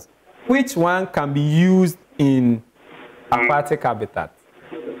exams. Which one can be used in aquatic habitat?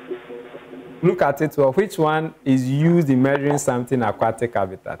 Look at it. Well, which one is used in measuring something in aquatic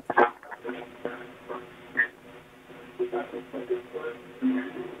habitat?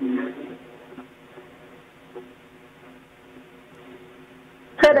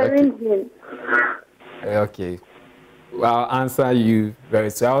 Okay. I'll answer you very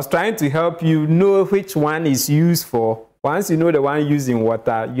soon. I was trying to help you know which one is used for. Once you know the one used in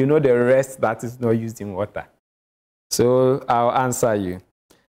water, you know the rest that is not used in water. So I'll answer you.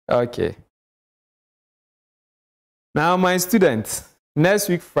 Okay. Now, my students, next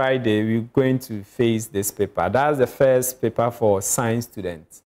week, Friday, we're going to face this paper. That's the first paper for science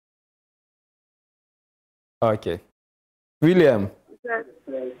students. Okay. William.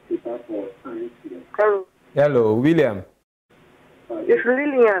 Hello. Hello, William. It's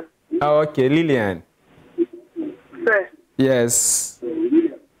Lillian. Oh, okay, Lillian. Sir. Yes.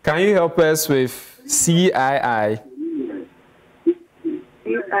 Can you help us with CII?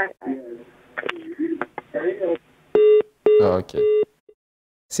 Okay.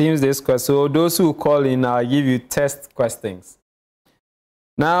 Seems this question. So those who call in, I'll give you test questions.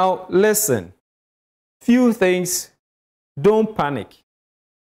 Now, listen. Few things. Don't panic.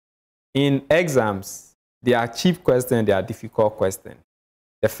 In exams, They are cheap questions, they are difficult questions.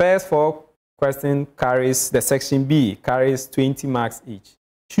 The first 4 questions carries, the section B carries 20 marks each.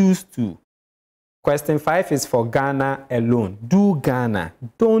 Choose 2. Question 5 is for Ghana alone. Do Ghana.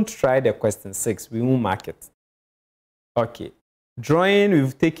 Don't try the question 6. We won't mark it. Okay. Drawing,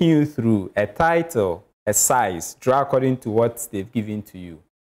 we've taken you through a title, a size. Draw according to what they've given to you.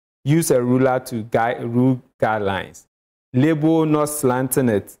 Use a ruler to guide rule guidelines. Label, not slanting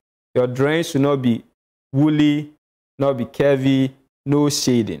it. Your drawing should not be woolly, not be curvy, no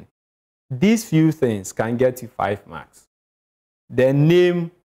shading. These few things can get you 5 marks. The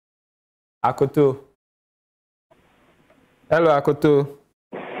name, Akoto. Hello, Akoto.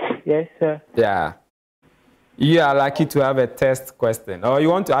 Yes, sir. Yeah. You are lucky to have a test question. Or you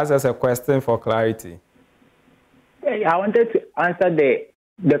want to ask us a question for clarity? I wanted to answer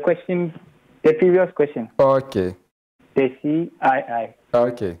the question, the previous question. Okay. The CII.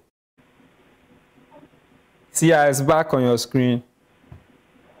 Okay. CII is back on your screen.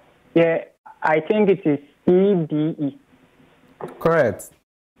 Yeah, I think it is CDE. Correct.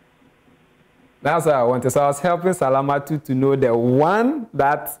 That's what I wanted. So I was helping Salamatu to know the one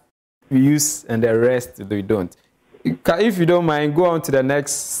that we use and the rest we don't. If you don't mind, go on to the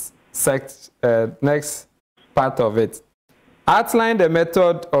next next part of it. Outline the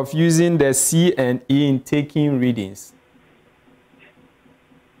method of using the C and E in taking readings.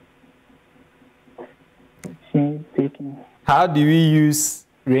 How do we use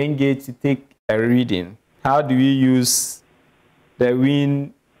rain gauge to take a reading? How do we use the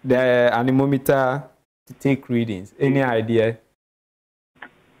wind, the anemometer to take readings? Any idea?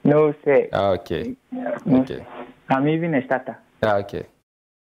 No, sir. Okay. No, okay. I'm even a starter. Okay.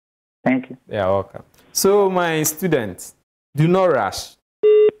 Thank you. You're welcome. So, my students, do not rush.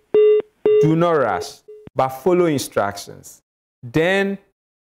 Do not rush, but follow instructions. Then,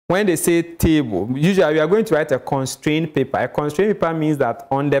 when they say table, usually we are going to write a constrained paper. A constrained paper means that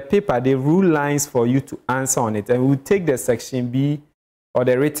on the paper, they rule lines for you to answer on it. And we'll take the section B or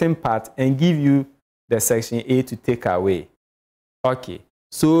the written part and give you the section A to take away. Okay.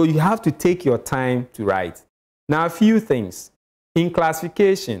 So you have to take your time to write. Now, a few things. In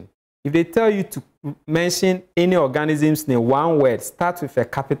classification, if they tell you to mention any organism's name, one word, start with a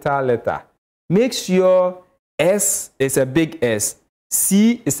capital letter. Make sure S is a big S,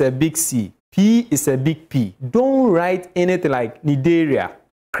 C is a big C, P is a big P. Don't write anything like Nidaria,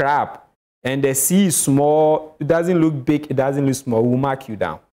 crab, and the C is small, it doesn't look big, it doesn't look small, we'll mark you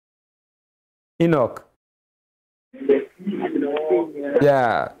down. Enoch.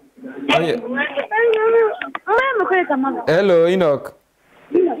 Yeah. Hello, Enoch.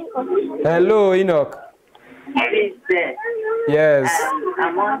 Hello, Enoch. Yes.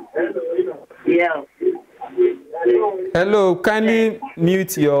 Hello, kindly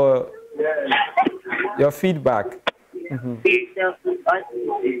mute your feedback.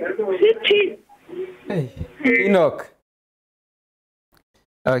 Hey, Enoch.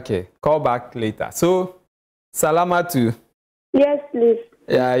 Okay, call back later. So, Salamatu. Yes, please.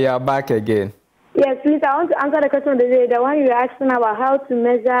 Yeah, you are back again. Yes, please. I want to answer the question of the day. The one you were asking about how to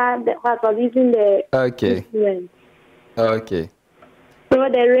measure the part of using the instrument. Okay. So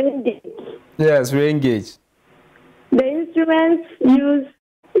the rain gauge. Yes, rain gauge. The instrument used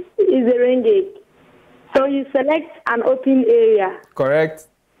is the rain gauge. So you select an open area. Correct.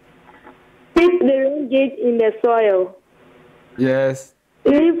 Put the rain gauge in the soil. Yes.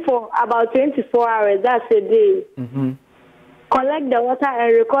 Leave for about 24 hours. That's a day. Mm-hmm. Collect the water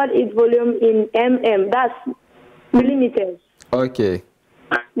and record its volume in mm. That's millimeters. Okay.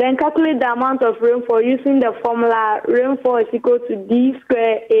 Then calculate the amount of rainfall using the formula rainfall is equal to D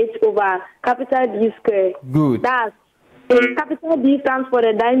square H over capital D square. Good. That's capital D stands for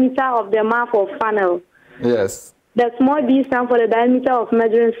the diameter of the mouth of funnel. Yes. The small d stands for the diameter of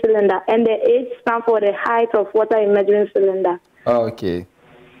measuring cylinder, and the H stands for the height of water in measuring cylinder. Okay.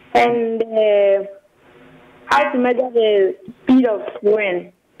 And how to measure the speed of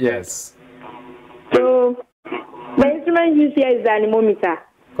wind. Yes. So the instrument used here is the anemometer.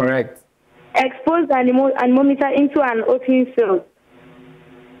 Correct. Expose the anemometer into an open field.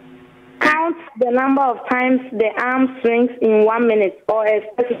 Count the number of times the arm swings in 1 minute or a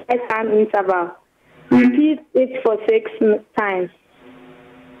specified time interval. Repeat it for 6 times.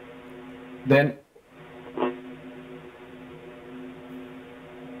 Then,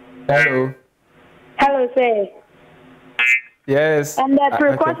 hello. Hello, sir. Yes. And the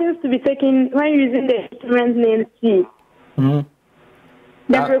precautions to be taken when using the instrument name C. Mm-hmm.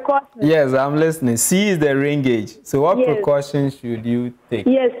 The precautions. Yes, I'm listening. C is the rain gauge. So what Yes. precautions should you take?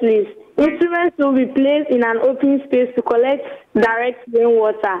 Yes, please. Instruments will be placed in an open space to collect direct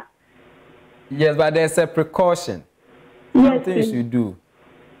rainwater. Yes, but there's a precaution. Yes, something you should do.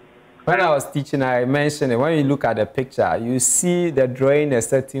 When I was teaching, I mentioned it. When you look at the picture, you see the drawing a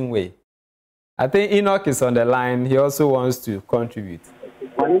certain way. I think Enoch is on the line. He also wants to contribute.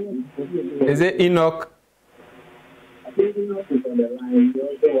 Is it Enoch? Is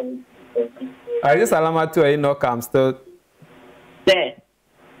this Alamatu or Enoch? I'm still there.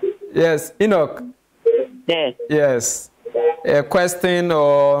 Yes, Enoch. There. Yes. A question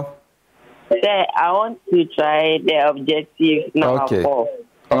or? There, I want to try the objective number 4.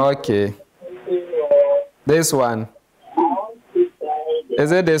 Okay. This one.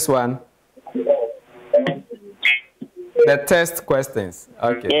 Is it this one? The test questions.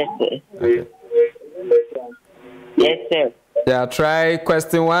 Okay. Yes, sir. Okay. Yes, sir. Yeah, try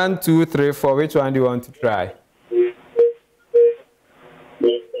question 1, 2, 3, 4. Which one do you want to try?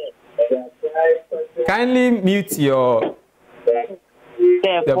 Kindly mute your...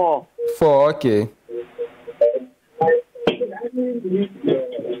 The 4. 4, okay.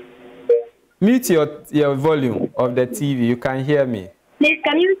 Mute your volume of the TV. You can hear me. Please,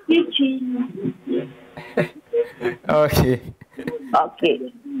 can you switch? Okay. Okay.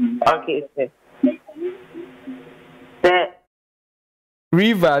 Okay, sir. Sir.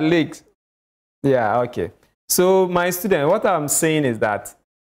 River, lakes. Yeah, okay. So, my student, what I'm saying is that,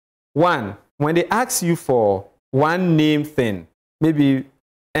 1, when they ask you for one name thing, maybe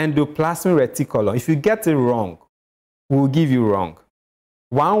endoplasmic reticulum, if you get it wrong, we'll give you wrong.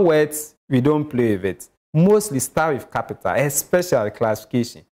 One word, we don't play with it. Mostly start with capital, especially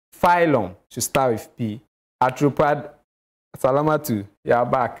classification. Phylum should start with P. Arthropod, Salamatu, you are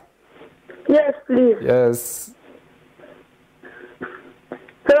back. Yes, please. Yes.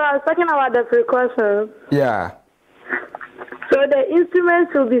 So I was talking about the precautions. Yeah. So the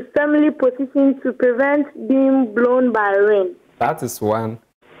instruments will be firmly positioned to prevent being blown by rain. That is one.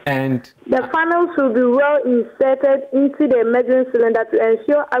 And the funnels will be well inserted into the measuring cylinder to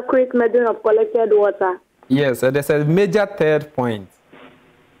ensure accurate measuring of collected water. Yes, and there's a major third point.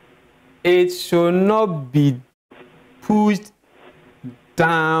 It should not be pushed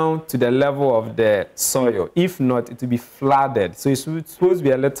down to the level of the soil. If not, it will be flooded. So it's supposed to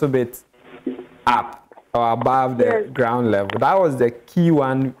be a little bit up or above the ground level. That was the key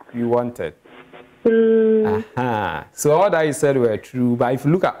one we wanted. So all that you said were true, but if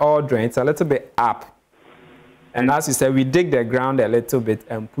you look at all drains, it's a little bit up. And as you said, we dig the ground a little bit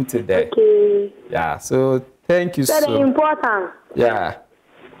and put it there. Okay. Yeah, so thank you so much. The importance. Yeah.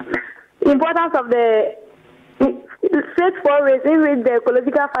 Importance of the straightforward ways in which the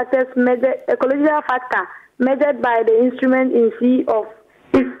ecological factor measured by the instrument in C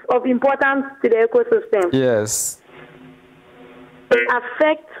is of importance to the ecosystem. Yes. It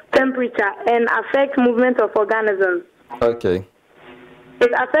affects temperature and affects movement of organisms. Okay.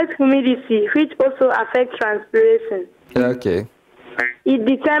 It affects humidity, which also affects transpiration. Okay. It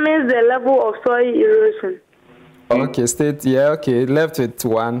determines the level of soil erosion. Okay, okay, left with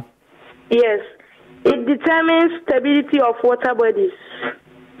 1. Yes. It determines stability of water bodies.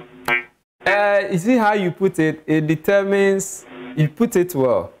 You see how you put it? It determines, you put it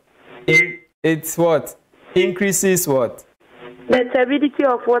well. It's what? Increases what? The stability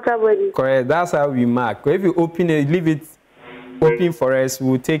of water bodies. Correct. That's how we mark. If you open it, leave it open for us,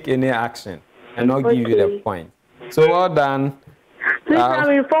 we'll take any action and not give you the point. So well done. Please, I'm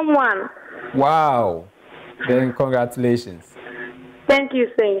in Form 1. Wow. Then congratulations. Thank you,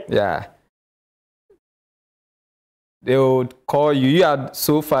 sir. Yeah. They would call you. You are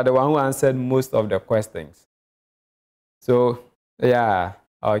so far the one who answered most of the questions. So, yeah.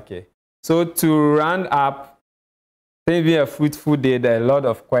 Okay. So to round up, maybe a fruitful day, there are a lot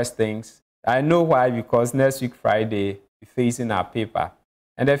of questions. I know why, because next week, Friday, we're facing our paper.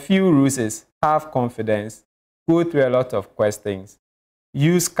 And a few rules is have confidence, go through a lot of questions,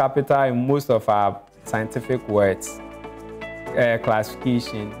 use capital in most of our scientific words,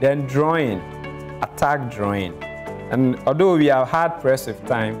 classification, then drawing, attack drawing. And although we are hard pressed with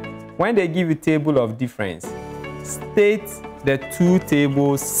time, when they give you table of difference, state the 2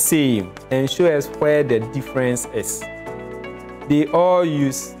 tables same and show us where the difference is. They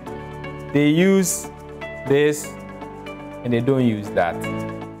use this and they don't use that.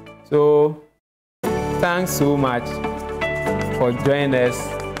 So thanks so much for joining us.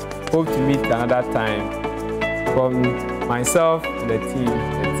 Hope to meet another time. From myself and the team,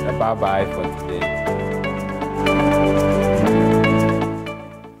 it's a bye-bye for today.